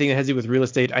about anything that has to do with real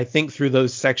estate, I think through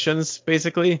those sections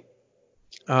basically,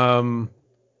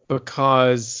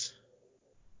 because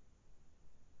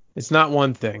it's not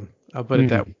one thing. I'll put it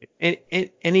that way.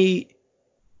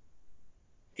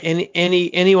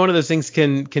 Any one of those things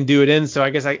can do it in. So I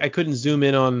guess I couldn't zoom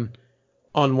in on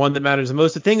one that matters the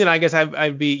most. The thing that I guess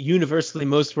I'd be universally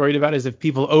most worried about is if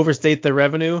people overstate their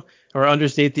revenue or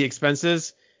understate the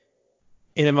expenses.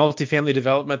 In a multifamily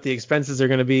development, the expenses are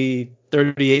going to be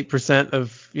 38%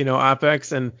 of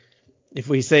OpEx, and if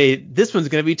we say this one's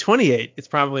going to be 28, it's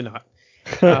probably not.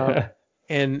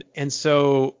 And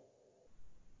so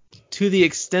to the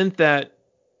extent that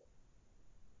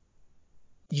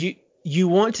you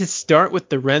want to start with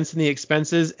the rents and the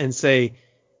expenses and say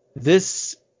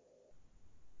this.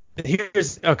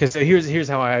 Here's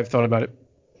how I've thought about it,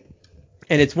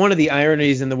 and it's one of the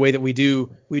ironies in the way that we do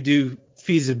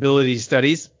feasibility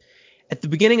studies. At the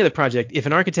beginning of the project, if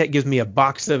an architect gives me a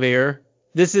box of air,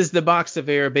 this is the box of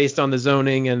air based on the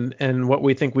zoning and what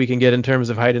we think we can get in terms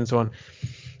of height and so on.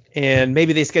 and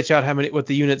maybe they sketch out what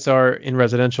the units are in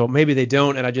residential. Maybe they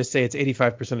don't, and I just say it's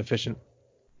 85% efficient.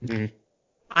 Mm-hmm.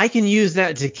 I can use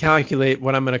that to calculate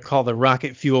what I'm going to call the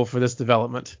rocket fuel for this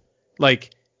development.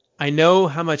 Like, I know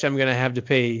how much I'm going to have to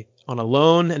pay on a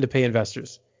loan and to pay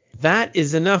investors. That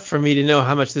is enough for me to know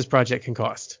how much this project can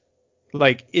cost.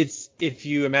 Like, if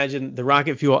you imagine the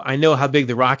rocket fuel, I know how big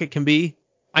the rocket can be.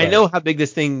 I know how big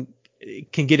this thing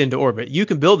can get into orbit. You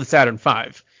can build the Saturn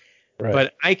V,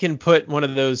 but I can put one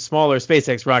of those smaller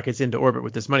SpaceX rockets into orbit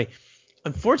with this money.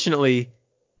 Unfortunately,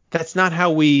 that's not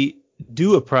how we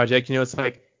do a project. It's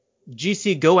like,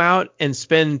 GC, go out and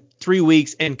spend 3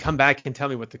 weeks and come back and tell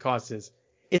me what the cost is.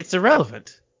 It's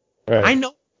irrelevant. Right. I know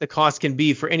what the cost can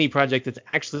be for any project that's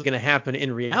actually going to happen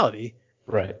in reality.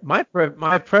 Right. My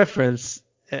preference,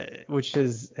 which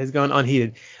has gone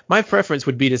unheeded, my preference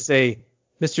would be to say,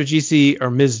 Mr. GC or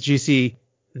Ms. GC,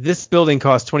 this building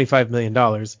costs $25 million.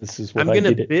 This is what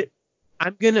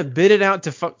I'm gonna bid it out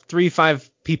to 3-5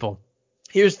 people.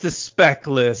 Here's the spec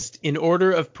list in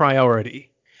order of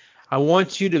priority. I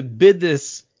want you to bid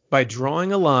this by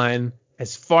drawing a line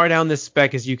as far down this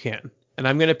spec as you can. And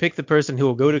I'm going to pick the person who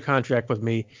will go to contract with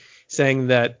me, saying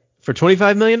that for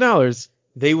 $25 million,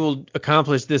 they will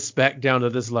accomplish this spec down to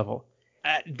this level.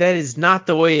 That is not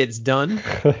the way it's done.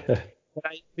 But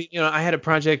I had a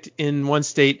project in one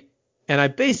state, and I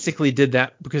basically did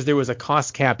that because there was a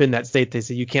cost cap in that state. They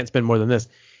said you can't spend more than this.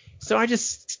 So I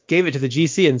just gave it to the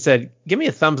GC and said, give me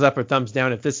a thumbs up or thumbs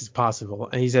down if this is possible.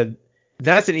 And he said,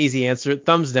 that's an easy answer.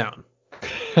 Thumbs down.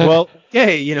 Well,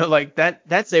 okay, like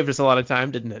that saved us a lot of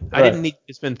time, didn't it? Right. I didn't need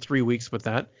to spend 3 weeks with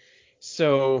that.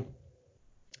 So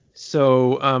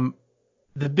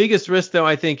the biggest risk, though,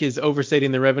 I think, is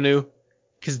overstating the revenue,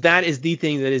 because that is the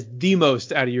thing that is the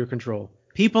most out of your control.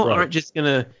 People aren't just going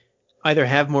to either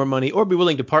have more money or be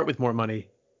willing to part with more money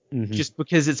just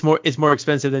because it's more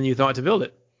expensive than you thought to build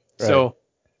it. Right. So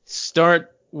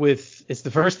start with, it's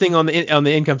the first thing on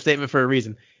the income statement for a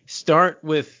reason. Start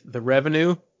with the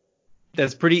revenue.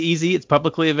 That's pretty easy. It's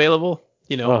publicly available.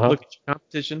 Look at your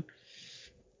competition.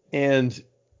 And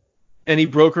any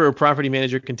broker or property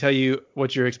manager can tell you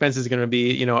what your expenses are going to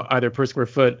be, either per square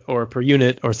foot or per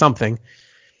unit or something.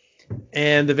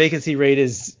 And the vacancy rate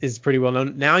is pretty well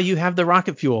known. Now you have the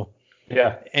rocket fuel.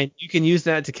 Yeah. And you can use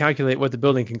that to calculate what the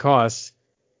building can cost.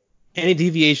 Any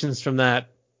deviations from that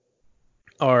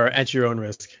are at your own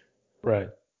risk. Right.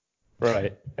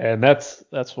 Right. And that's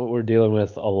what we're dealing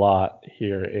with a lot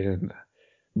here in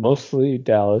mostly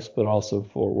Dallas, but also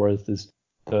Fort Worth, is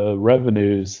the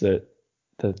revenues that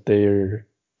they're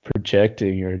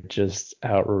projecting are just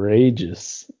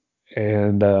outrageous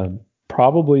and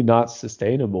probably not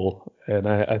sustainable. And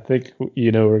I think,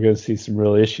 we're going to see some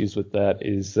real issues with that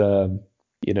is,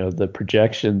 the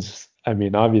projections. I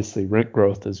mean, obviously rent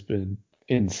growth has been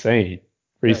insane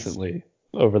recently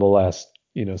over the last,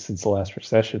 since the last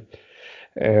recession.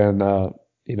 And,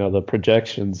 the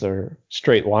projections are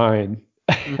straight line.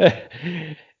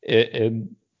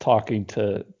 In talking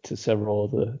to several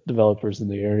of the developers in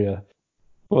the area.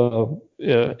 Well,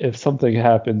 if something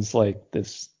happens like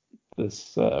this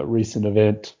recent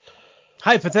event,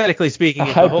 hypothetically speaking,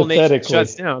 if the whole nation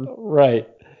shuts down, right,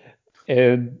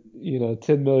 and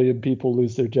 10 million people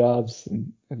lose their jobs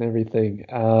and everything,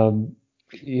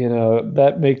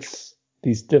 that makes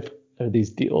these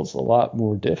deals a lot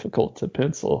more difficult to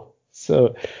pencil.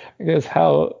 So I guess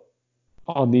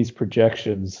on these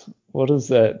projections,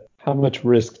 how much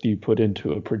risk do you put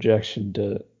into a projection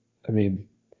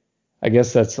I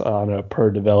guess that's on a per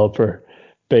developer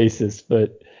basis,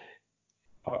 but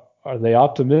are they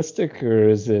optimistic or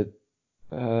is it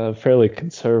fairly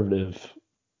conservative?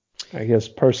 I guess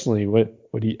personally, what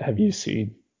have you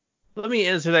seen? Let me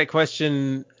answer that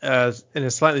question in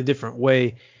a slightly different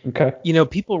way. Okay.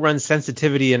 People run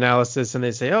sensitivity analysis and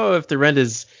they say, oh, if the rent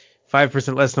is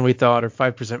 5% less than we thought or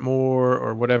 5% more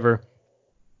or whatever.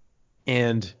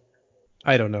 And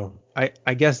I don't know.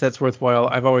 I guess that's worthwhile.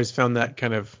 I've always found that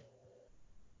kind of,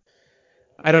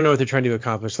 I don't know what they're trying to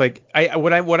accomplish. Like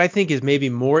what I think is maybe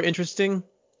more interesting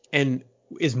and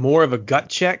is more of a gut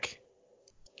check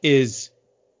is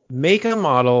make a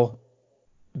model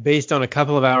based on a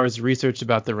couple of hours of research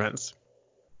about the rents.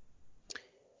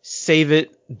 Save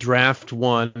it, draft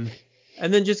one,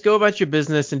 and then just go about your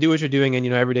business and do what you're doing. And,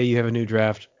 every day you have a new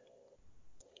draft.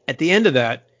 At the end of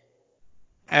that,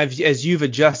 as you've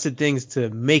adjusted things to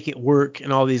make it work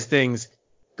and all these things,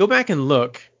 go back and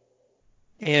look.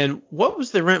 And what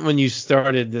was the rent when you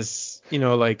started this?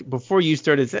 Like before you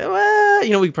started, say, well,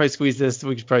 we could probably squeeze this.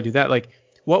 We could probably do that. Like,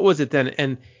 what was it then?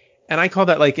 And I call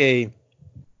that like a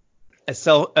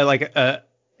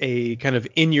kind of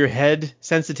in your head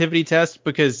sensitivity test,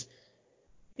 because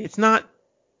it's not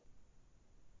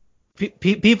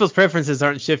people's preferences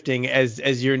aren't shifting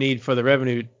as your need for the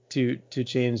revenue to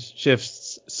change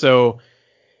shifts. So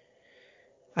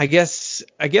I guess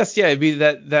yeah, it'd be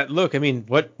that look. I mean,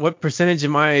 what percentage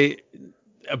am I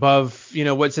above,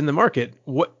 what's in the market?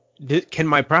 What can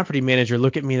my property manager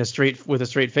look at me with a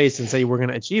straight face and say we're going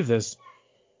to achieve this?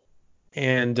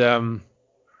 And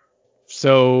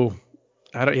so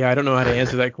I don't know how to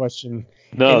answer that question.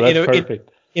 No, that's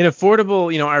perfect. In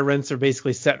affordable, our rents are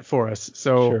basically set for us,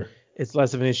 so Sure. It's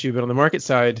less of an issue. But on the market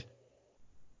side,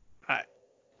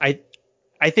 I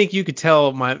think you could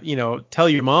tell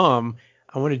your mom,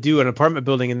 I want to do an apartment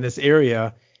building in this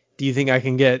area. Do you think I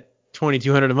can get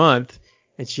 $2,200 a month?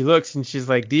 And she looks and she's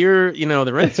like, dear,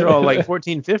 the rents are all like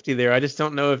 $1,450 there. I just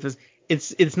don't know if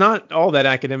it's not all that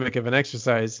academic of an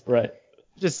exercise. Right.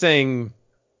 Just saying,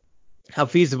 how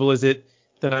feasible is it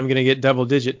that I'm going to get double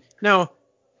digit? Now,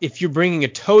 if you're bringing a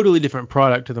totally different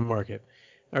product to the market,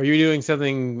 or you're doing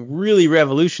something really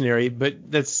revolutionary,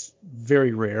 but that's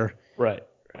very rare. Right.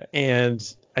 And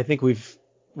I think we've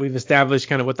established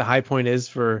kind of what the high point is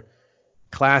for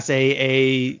Class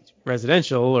AA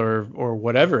residential or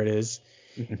whatever it is.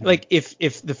 Like if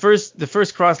the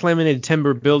first cross laminated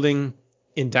timber building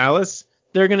in Dallas,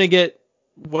 they're gonna get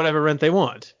whatever rent they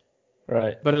want.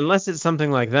 Right. But unless it's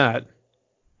something like that,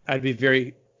 I'd be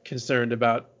very concerned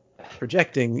about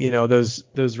projecting,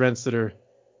 those rents that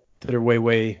are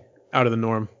way out of the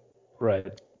norm. Right.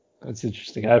 That's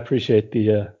interesting. I appreciate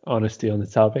the honesty on the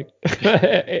topic.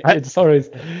 It's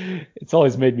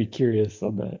always made me curious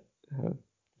on that.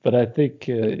 But I think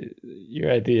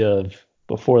your idea of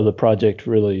before the project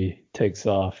really takes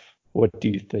off, what do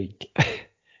you think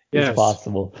is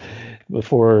possible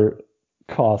before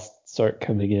costs start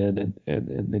coming in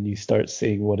and then you start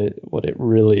seeing what it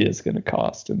really is going to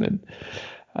cost, and then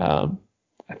I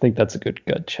think that's a good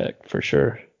gut check for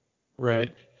sure.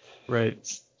 Right.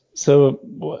 So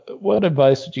what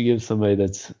advice would you give somebody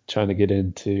that's trying to get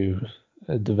into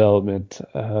development,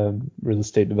 real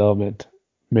estate development,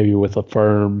 maybe with a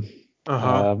firm,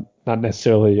 not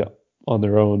necessarily on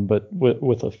their own, but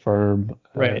with a firm?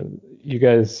 Right. You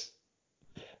guys,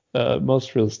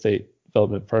 most real estate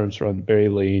development firms run very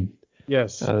lean.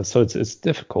 Yes. So it's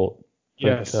difficult.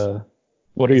 Yes. But,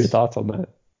 what are your thoughts on that?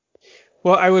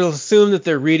 Well, I would assume that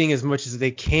they're reading as much as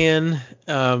they can.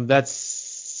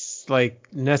 That's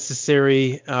like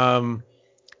necessary. And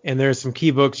there are some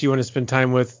key books you want to spend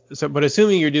time with. So, but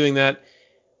assuming you're doing that,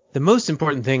 the most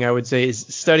important thing I would say is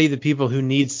study the people who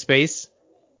need space.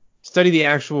 Study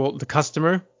the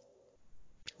customer,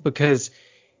 because,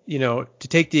 to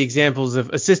take the examples of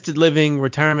assisted living,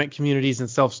 retirement communities, and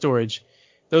self-storage,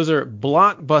 those are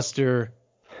blockbuster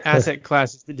asset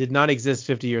classes that did not exist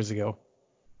 50 years ago.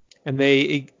 And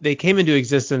they came into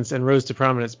existence and rose to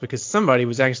prominence because somebody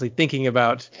was actually thinking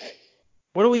about,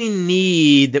 what do we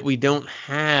need that we don't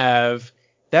have?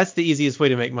 That's the easiest way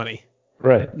to make money.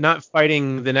 Right. Not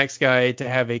fighting the next guy to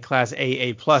have a Class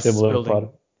AA plus Similar building,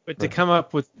 product. but to come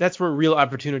up with, that's where real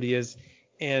opportunity is.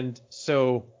 And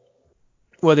so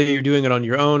whether you're doing it on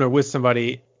your own or with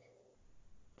somebody,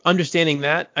 understanding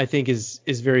that, I think, is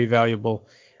very valuable.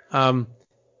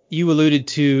 You alluded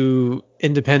to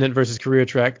independent versus career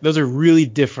track. Those are really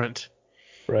different.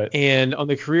 Right. And on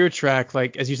the career track,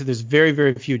 like, as you said, there's very,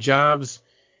 very few jobs.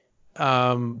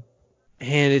 And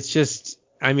it's just,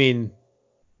 I mean,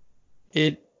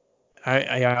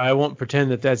 I won't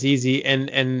pretend that that's easy.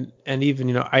 And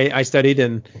even, I studied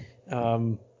and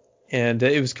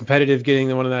it was competitive getting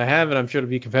the one that I have, and I'm sure it'll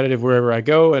be competitive wherever I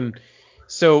go. And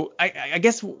so I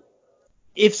guess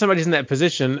if somebody's in that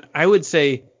position, I would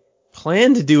say,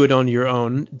 plan to do it on your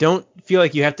own. Don't feel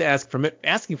like you have to ask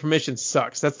asking permission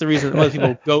sucks. That's the reason a lot of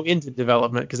people go into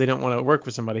development, because they don't want to work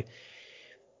for somebody.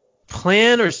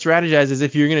 Plan or strategize as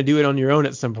if you're going to do it on your own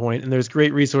at some point. And there's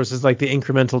great resources like the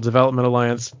Incremental Development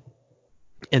Alliance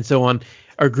and so on,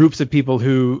 are groups of people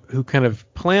who kind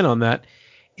of plan on that.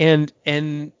 And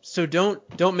so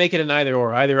don't make it an either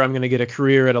or. Either I'm going to get a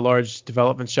career at a large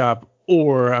development shop,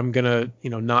 or I'm going to,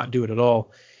 not do it at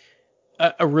all.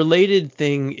 A related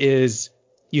thing is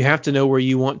you have to know where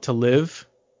you want to live.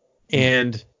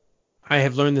 And I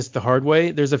have learned this the hard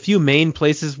way. There's a few main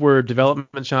places where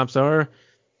development shops are: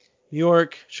 New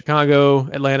York, Chicago,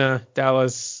 Atlanta,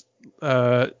 Dallas,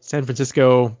 San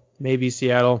Francisco, maybe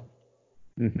Seattle.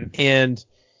 Mm-hmm. And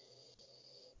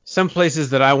some places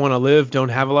that I want to live don't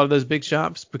have a lot of those big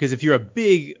shops, because if you're a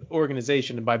big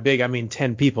organization, and by big I mean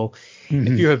 10 people,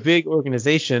 if you're a big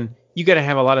organization, you got to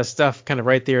have a lot of stuff kind of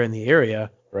right there in the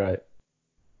area. Right.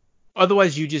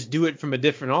 Otherwise, you just do it from a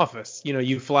different office.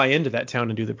 You fly into that town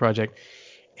and do the project.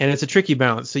 And it's a tricky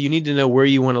balance. So you need to know where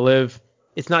you want to live.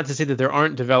 it's not to say that there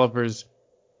aren't developers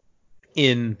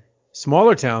in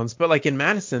smaller towns, but like in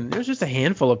Madison, there's just a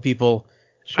handful of people.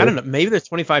 Sure. I don't know, maybe there's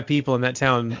 25 people in that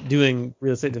town doing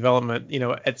real estate development,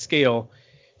 at scale.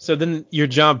 So then your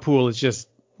job pool is just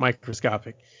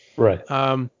microscopic. Right.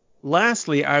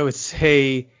 Lastly, I would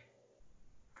say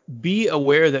be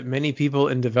aware that many people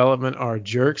in development are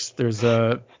jerks.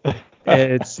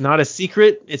 It's not a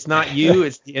secret. It's not you.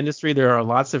 It's the industry. There are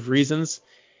lots of reasons.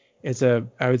 I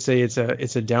would say it's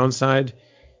a downside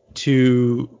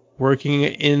to working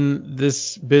in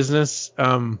this business.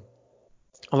 A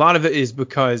lot of it is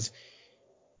because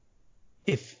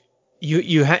if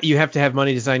you have to have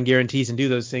money to sign guarantees and do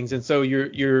those things, and so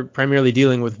you're primarily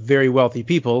dealing with very wealthy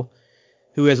people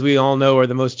who, as we all know, are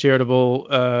the most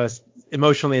charitable,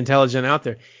 emotionally intelligent out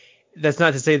there. That's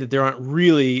not to say that there aren't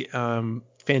really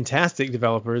fantastic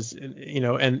developers,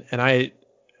 and I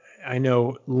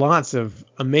know lots of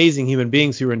amazing human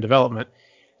beings who are in development.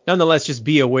 Nonetheless, just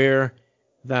be aware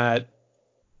that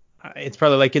it's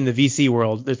probably like in the VC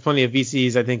world. There's plenty of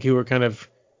VCs, I think, who are kind of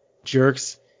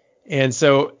jerks, and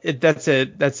so that's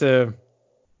a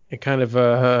kind of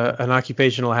an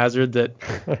occupational hazard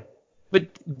that.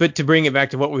 But to bring it back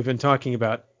to what we've been talking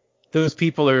about, those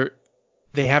people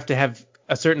they have to have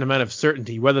a certain amount of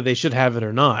certainty, whether they should have it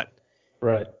or not.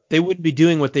 Right. They wouldn't be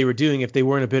doing what they were doing if they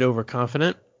weren't a bit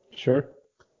overconfident. Sure.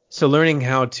 So learning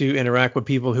how to interact with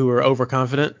people who are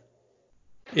overconfident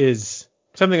is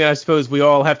something that I suppose we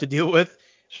all have to deal with.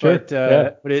 Sure.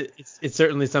 But it's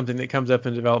certainly something that comes up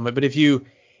in development. But if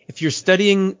you're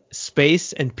studying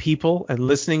space and people and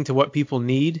listening to what people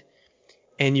need,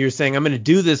 and you're saying, I'm going to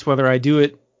do this whether I do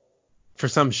it for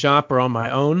some shop or on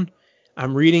my own,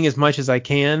 I'm reading as much as I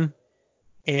can,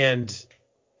 and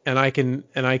I can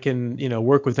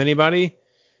work with anybody.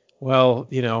 Well,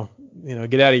 get out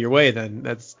of your way then.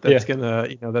 That's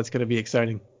gonna be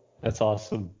exciting. That's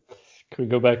awesome. Can we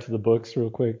go back to the books real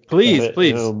quick? Please.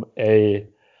 Like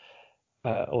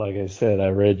I said, I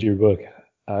read your book.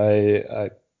 I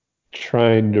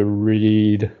trying to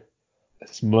read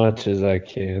as much as I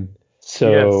can.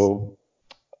 So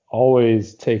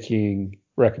always taking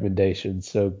recommendations.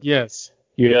 So yes,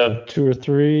 you have 2 or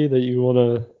 3 that you want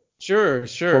to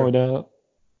point out?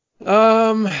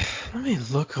 Let me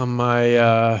look on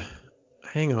my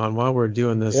hang on while we're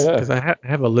doing this, because I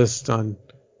have a list on.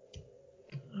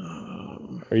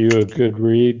 Are you a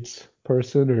Goodreads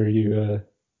person, or you have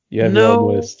your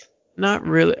own list? Not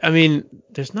really. I mean,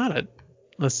 there's not a.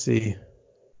 Let's see.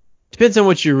 Depends on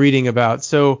what you're reading about.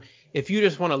 So if you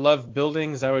just want to love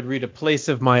buildings, I would read A Place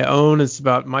of My Own. It's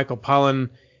about Michael Pollan.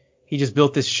 He just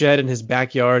built this shed in his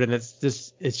backyard, and it's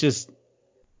just,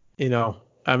 I'm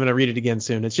going to read it again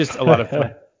soon. It's just a lot of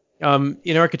fun.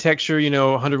 In architecture,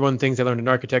 101 Things I Learned in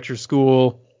Architecture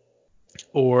School,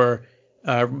 or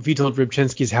Witold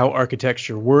Rybczynski's How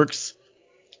Architecture Works.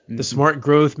 Mm-hmm. The Smart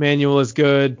Growth Manual is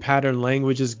good. Pattern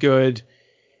Language is good.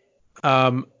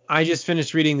 I just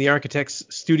finished reading The Architect's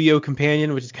Studio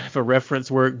Companion, which is kind of a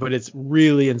reference work, but it's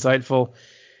really insightful.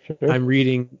 Sure. I'm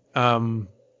reading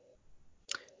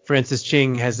Francis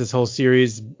Ching has this whole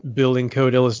series, Building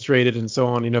Code Illustrated and so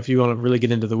on. If you want to really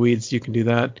get into the weeds, you can do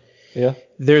that. Yeah.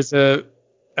 There's a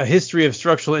history of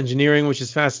structural engineering, which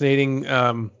is fascinating.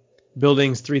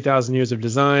 Buildings, 3,000 Years of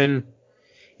Design.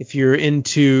 If you're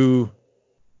into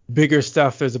bigger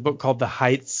stuff, there's a book called The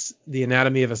Heights, The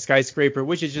Anatomy of a Skyscraper,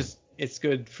 which is just, it's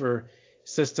good for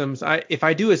systems. If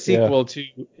I do a sequel to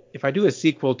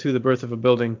The Birth of a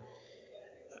Building,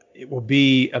 it will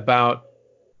be about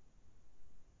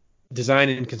design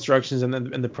and constructions and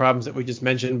the problems that we just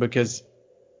mentioned, because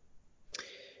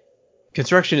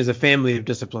construction is a family of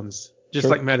disciplines, just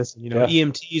like medicine.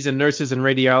 EMTs and nurses and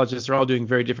radiologists are all doing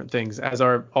very different things, as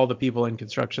are all the people in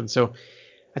construction. So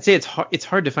I'd say it's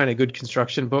hard to find a good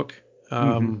construction book.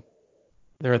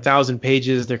 There are 1,000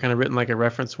 pages. They're kind of written like a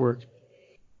reference work.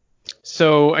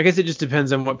 So I guess it just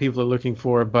depends on what people are looking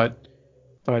for. But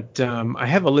I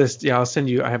have a list. Yeah, I'll send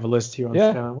you. I have a list here.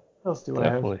 What else do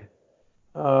definitely.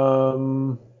 I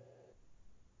have?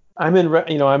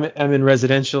 I'm in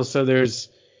residential, so there's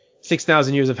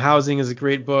 6,000 Years of Housing is a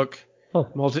great book. Huh.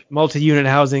 Multi-unit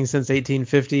housing since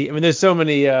 1850. I mean, there's so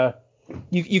many.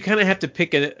 You kind of have to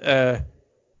pick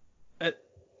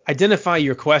identify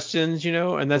your questions,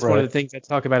 and that's one of the things I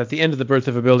talk about at the end of The Birth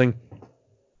of a Building.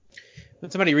 When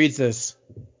somebody reads this,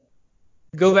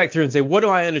 go back through and say, what do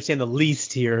I understand the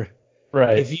least here?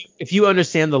 Right. If you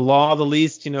understand the law the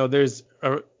least, there's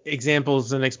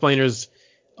examples and explainers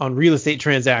on real estate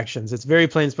transactions. It's very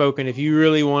plain spoken. If you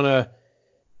really want to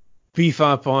beef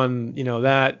up on,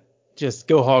 that, just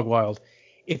go hog wild.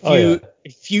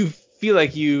 If you feel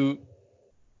like you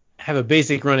have a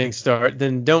basic running start,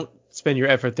 then don't spend your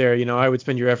effort there. I would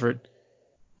spend your effort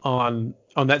on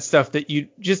that stuff that you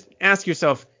just ask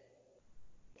yourself,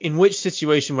 in which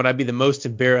situation would I be the most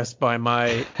embarrassed by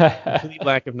my complete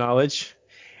lack of knowledge?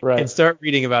 Right. And start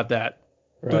reading about that.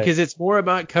 Right. Because it's more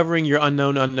about covering your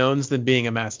unknown unknowns than being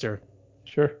a master.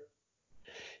 Sure.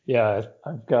 Yeah,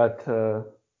 I've got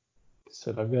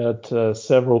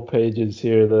several pages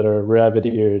here that are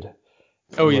rabbit-eared.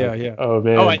 Oh, yeah, yeah. Oh,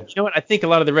 man. Oh, you know what? I think a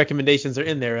lot of the recommendations are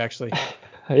in there, actually.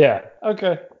 Yeah.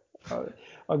 Okay.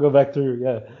 I'll go back through.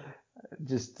 Yeah.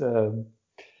 Just I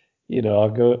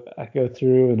go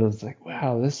through and I was like,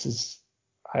 wow, this is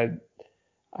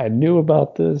I knew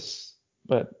about this,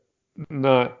 but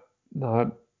not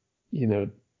not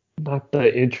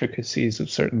the intricacies of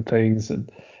certain things,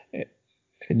 and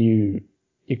you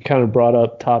kind of brought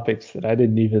up topics that I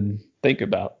didn't even think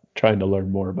about trying to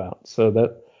learn more about. So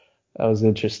that was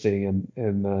interesting,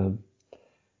 and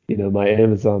my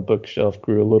Amazon bookshelf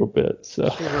grew a little bit. So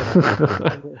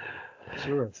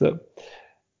Sure.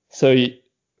 So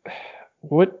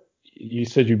what you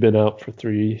said you've been out for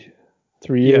three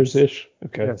years ish?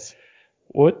 Okay. Yes.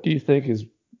 What do you think has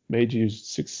made you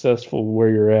successful where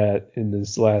you're at in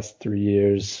this last 3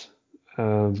 years?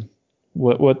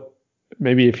 What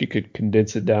maybe if you could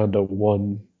condense it down to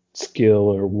one skill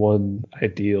or one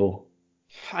ideal?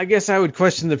 I guess I would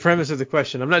question the premise of the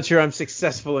question. I'm not sure I'm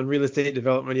successful in real estate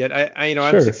development yet. I'm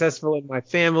Sure. successful in my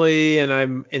family, and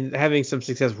I'm having some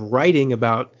success writing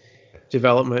about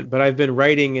development, but I've been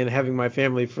writing and having my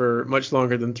family for much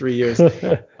longer than 3 years.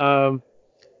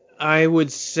 I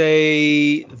would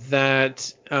say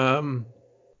that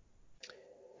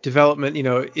development,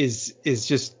 is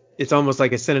just, it's almost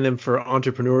like a synonym for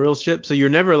entrepreneurship. So you're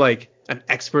never like an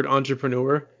expert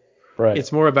entrepreneur. Right.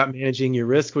 It's more about managing your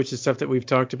risk, which is stuff that we've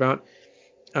talked about.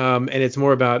 And it's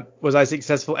more about, was I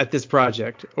successful at this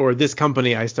project or this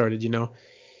company I started?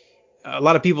 A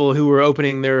lot of people who are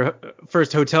opening their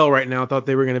first hotel right now thought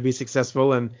they were going to be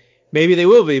successful, and maybe they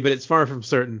will be, but it's far from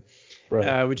certain,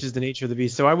 Right. which is the nature of the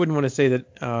beast. So I wouldn't want to say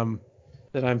that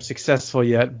that I'm successful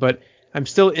yet, but I'm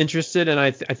still interested, and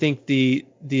I think the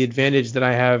advantage that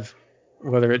I have,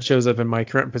 whether it shows up in my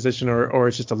current position or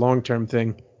it's just a long-term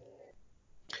thing,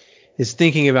 is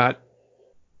thinking about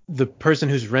the person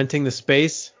who's renting the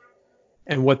space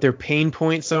and what their pain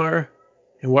points are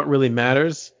and what really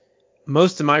matters.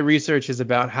 Most of my research is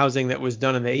about housing that was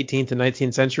done in the 18th and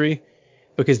 19th century,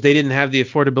 because they didn't have the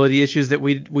affordability issues that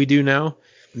we do now.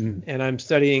 And I'm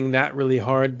studying that really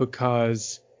hard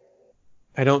because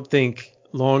I don't think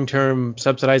long-term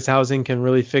subsidized housing can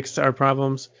really fix our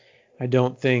problems. I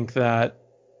don't think that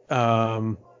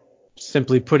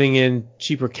simply putting in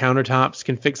cheaper countertops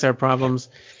can fix our problems.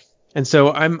 And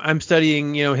so I'm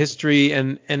studying, history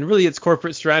and really it's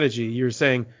corporate strategy. You're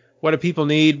saying, what do people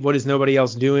need? What is nobody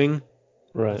else doing?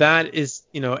 Right. That is,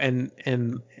 and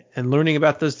learning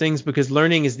about those things, because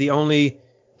learning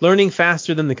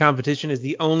faster than the competition is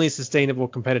the only sustainable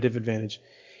competitive advantage.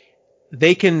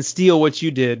 They can steal what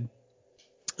you did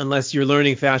unless you're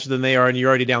learning faster than they are and you're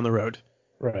already down the road.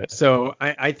 Right. So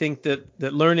I think that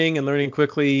learning and learning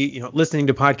quickly, listening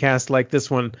to podcasts like this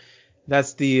one,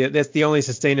 that's the only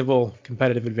sustainable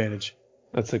competitive advantage.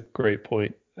 That's a great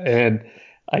point. And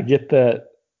I get that.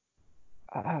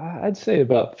 I'd say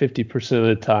about 50% of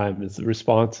the time is the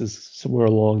response is somewhere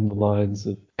along the lines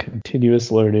of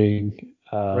continuous learning,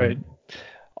 Right.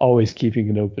 always keeping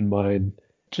an open mind,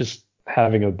 just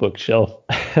having a bookshelf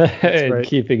and right.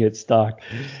 keeping it stocked.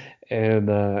 And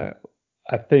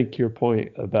I think your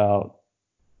point about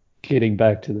getting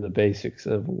back to the basics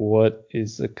of what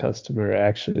is the customer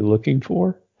actually looking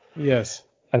for. Yes.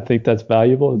 I think that's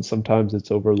valuable, and sometimes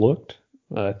it's overlooked.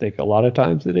 I think a lot of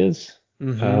times it is.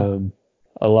 Mm-hmm.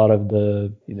 A lot of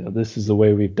the, this is the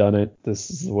way we've done it, this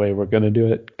is the way we're going to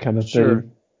do it kind of Sure.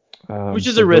 thing. Which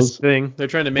is a risk thing. They're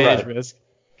trying to manage Right. risk.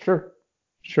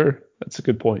 Sure. That's a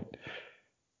good point.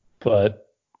 But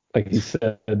like you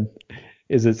said,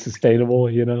 is it sustainable,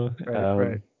 Right.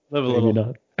 Live a maybe little.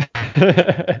 not.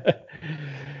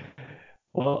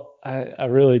 Well, I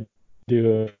really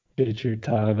do appreciate your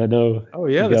time. I know Oh,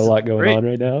 yeah. you got This a is lot going great. on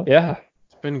right now. Yeah.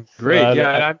 It's been So great.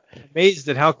 Yeah. And I'm amazed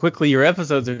at how quickly your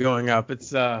episodes are going up.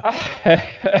 It's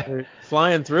you're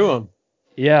flying through them.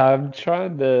 Yeah, I'm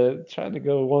trying to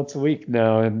go once a week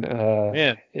now, and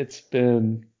Man. it's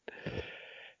been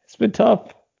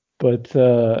tough, but it's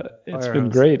been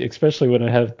Firehouse. great, especially when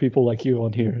I have people like you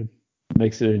on here. It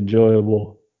makes it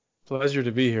enjoyable. Pleasure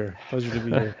to be here. All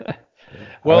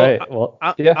Well, right. Well,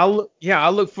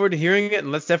 I'll look forward to hearing it,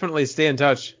 and let's definitely stay in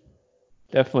touch.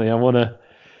 definitely. I want to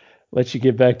let you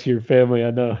get back to your family.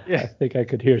 I know. Yeah. I think I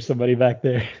could hear somebody back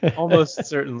there. Almost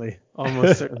certainly.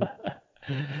 Almost certainly.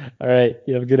 All right.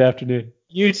 You have a good afternoon.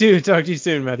 You too. Talk to you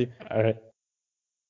soon, Matthew. All right.